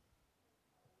Strobel.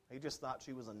 He just thought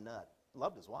she was a nut.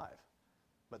 Loved his wife.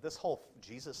 But this whole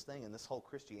Jesus thing and this whole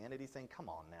Christianity thing, come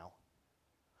on now.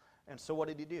 And so what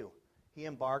did he do? He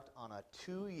embarked on a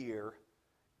 2-year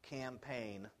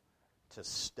campaign to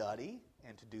study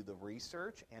and to do the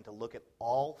research and to look at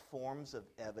all forms of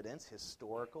evidence,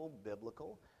 historical,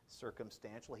 biblical,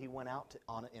 circumstantial. He went out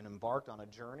and embarked on a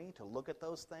journey to look at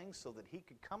those things so that he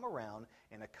could come around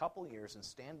in a couple years and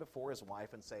stand before his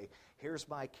wife and say, here's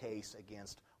my case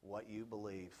against what you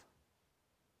believe.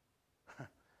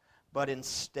 But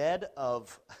instead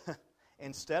of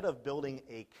building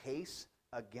a case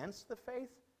against the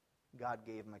faith, God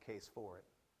gave him a case for it.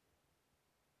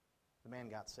 The man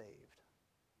got saved.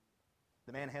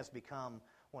 The man has become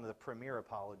one of the premier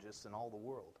apologists in all the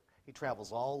world. He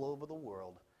travels all over the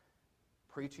world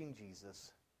preaching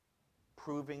Jesus,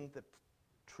 proving the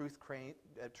truth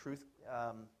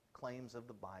claims of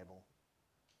the Bible.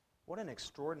 What an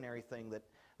extraordinary thing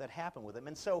that happened with him.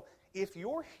 And so, if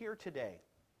you're here today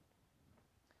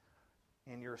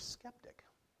and you're a skeptic,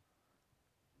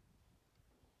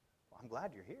 well, I'm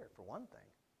glad you're here, for one thing.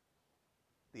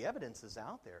 The evidence is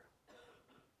out there.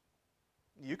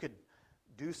 You could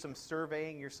do some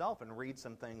surveying yourself and read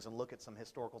some things and look at some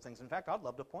historical things. In fact, I'd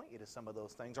love to point you to some of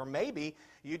those things. Or maybe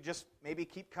you just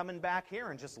keep coming back here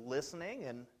and just listening,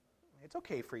 and it's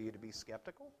okay for you to be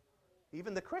skeptical.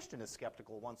 Even the Christian is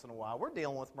skeptical once in a while. We're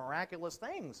dealing with miraculous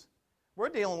things. We're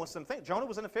dealing with some things. Jonah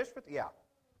was in a fish pit? Yeah.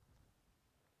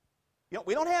 You know,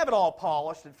 we don't have it all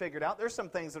polished and figured out. There's some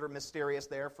things that are mysterious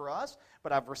there for us,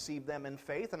 but I've received them in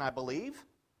faith and I believe.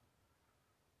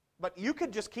 But you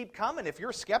could just keep coming. If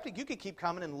you're a skeptic, you could keep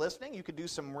coming and listening. You could do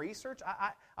some research.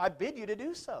 I bid you to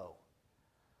do so.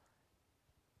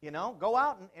 You know, go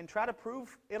out and try to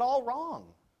prove it all wrong.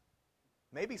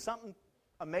 Maybe something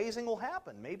amazing will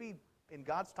happen. Maybe in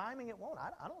God's timing it won't.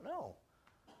 I don't know.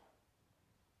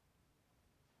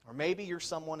 Or maybe you're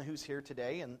someone who's here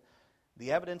today and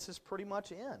the evidence is pretty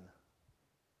much in.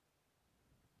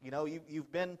 You know,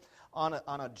 you've been on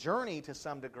a journey to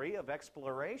some degree of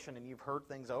exploration, and you've heard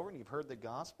things over, and you've heard the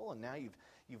gospel, and now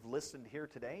you've listened here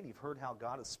today, and you've heard how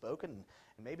God has spoken,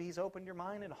 and maybe He's opened your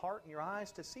mind and heart and your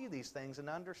eyes to see these things and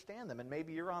understand them, and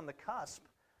maybe you're on the cusp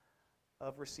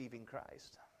of receiving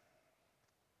Christ.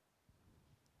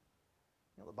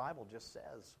 You know, the Bible just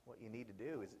says what you need to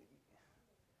do is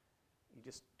you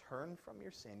just turn from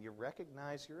your sin, you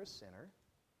recognize you're a sinner.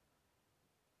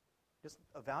 Just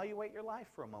evaluate your life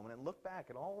for a moment and look back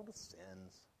at all the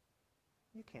sins.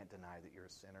 You can't deny that you're a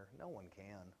sinner. No one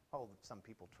can. Oh, some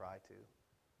people try to.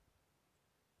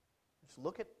 Just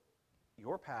look at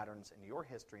your patterns and your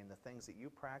history and the things that you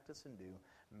practice and do.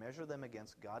 Measure them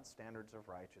against God's standards of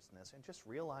righteousness and just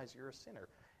realize you're a sinner.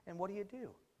 And what do?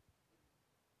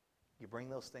 You bring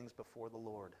those things before the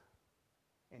Lord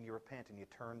and you repent and you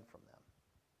turn from them.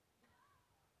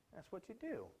 That's what you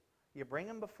do. You bring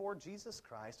them before Jesus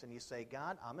Christ and you say,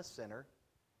 God, I'm a sinner.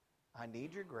 I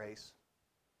need your grace.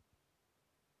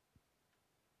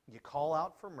 You call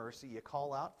out for mercy. You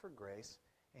call out for grace.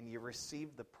 And you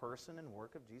receive the person and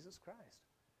work of Jesus Christ.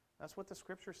 That's what the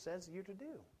Scripture says you to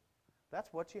do.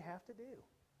 That's what you have to do.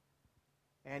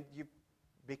 And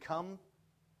become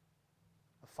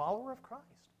a follower of Christ.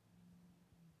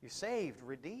 You're saved,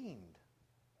 redeemed.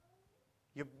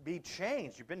 You'll be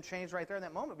changed. You've been changed right there in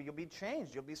that moment, but you'll be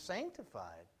changed. You'll be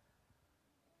sanctified.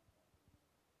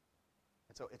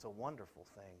 It's a wonderful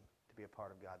thing to be a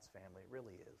part of God's family. It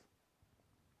really is.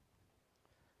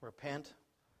 Repent,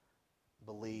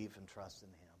 believe, and trust in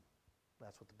Him.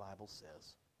 That's what the Bible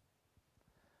says.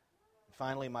 And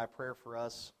finally, my prayer for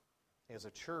us as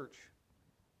a church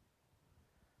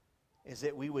is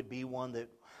that we would be one that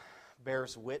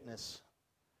bears witness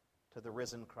to the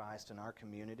risen Christ in our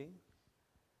community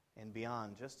and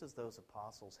beyond, just as those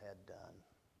apostles had done.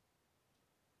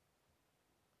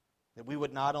 That we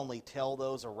would not only tell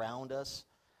those around us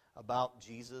about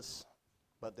Jesus,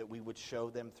 but that we would show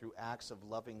them through acts of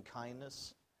loving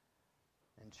kindness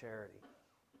and charity.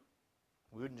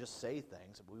 We wouldn't just say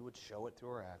things, but we would show it through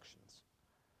our actions.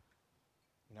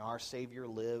 You know, our Savior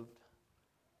lived,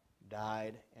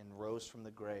 died, and rose from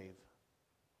the grave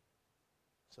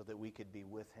so that we could be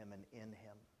with Him and in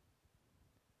Him,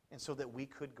 and so that we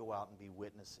could go out and be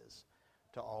witnesses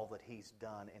to all that He's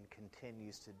done and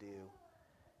continues to do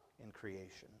in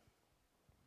creation.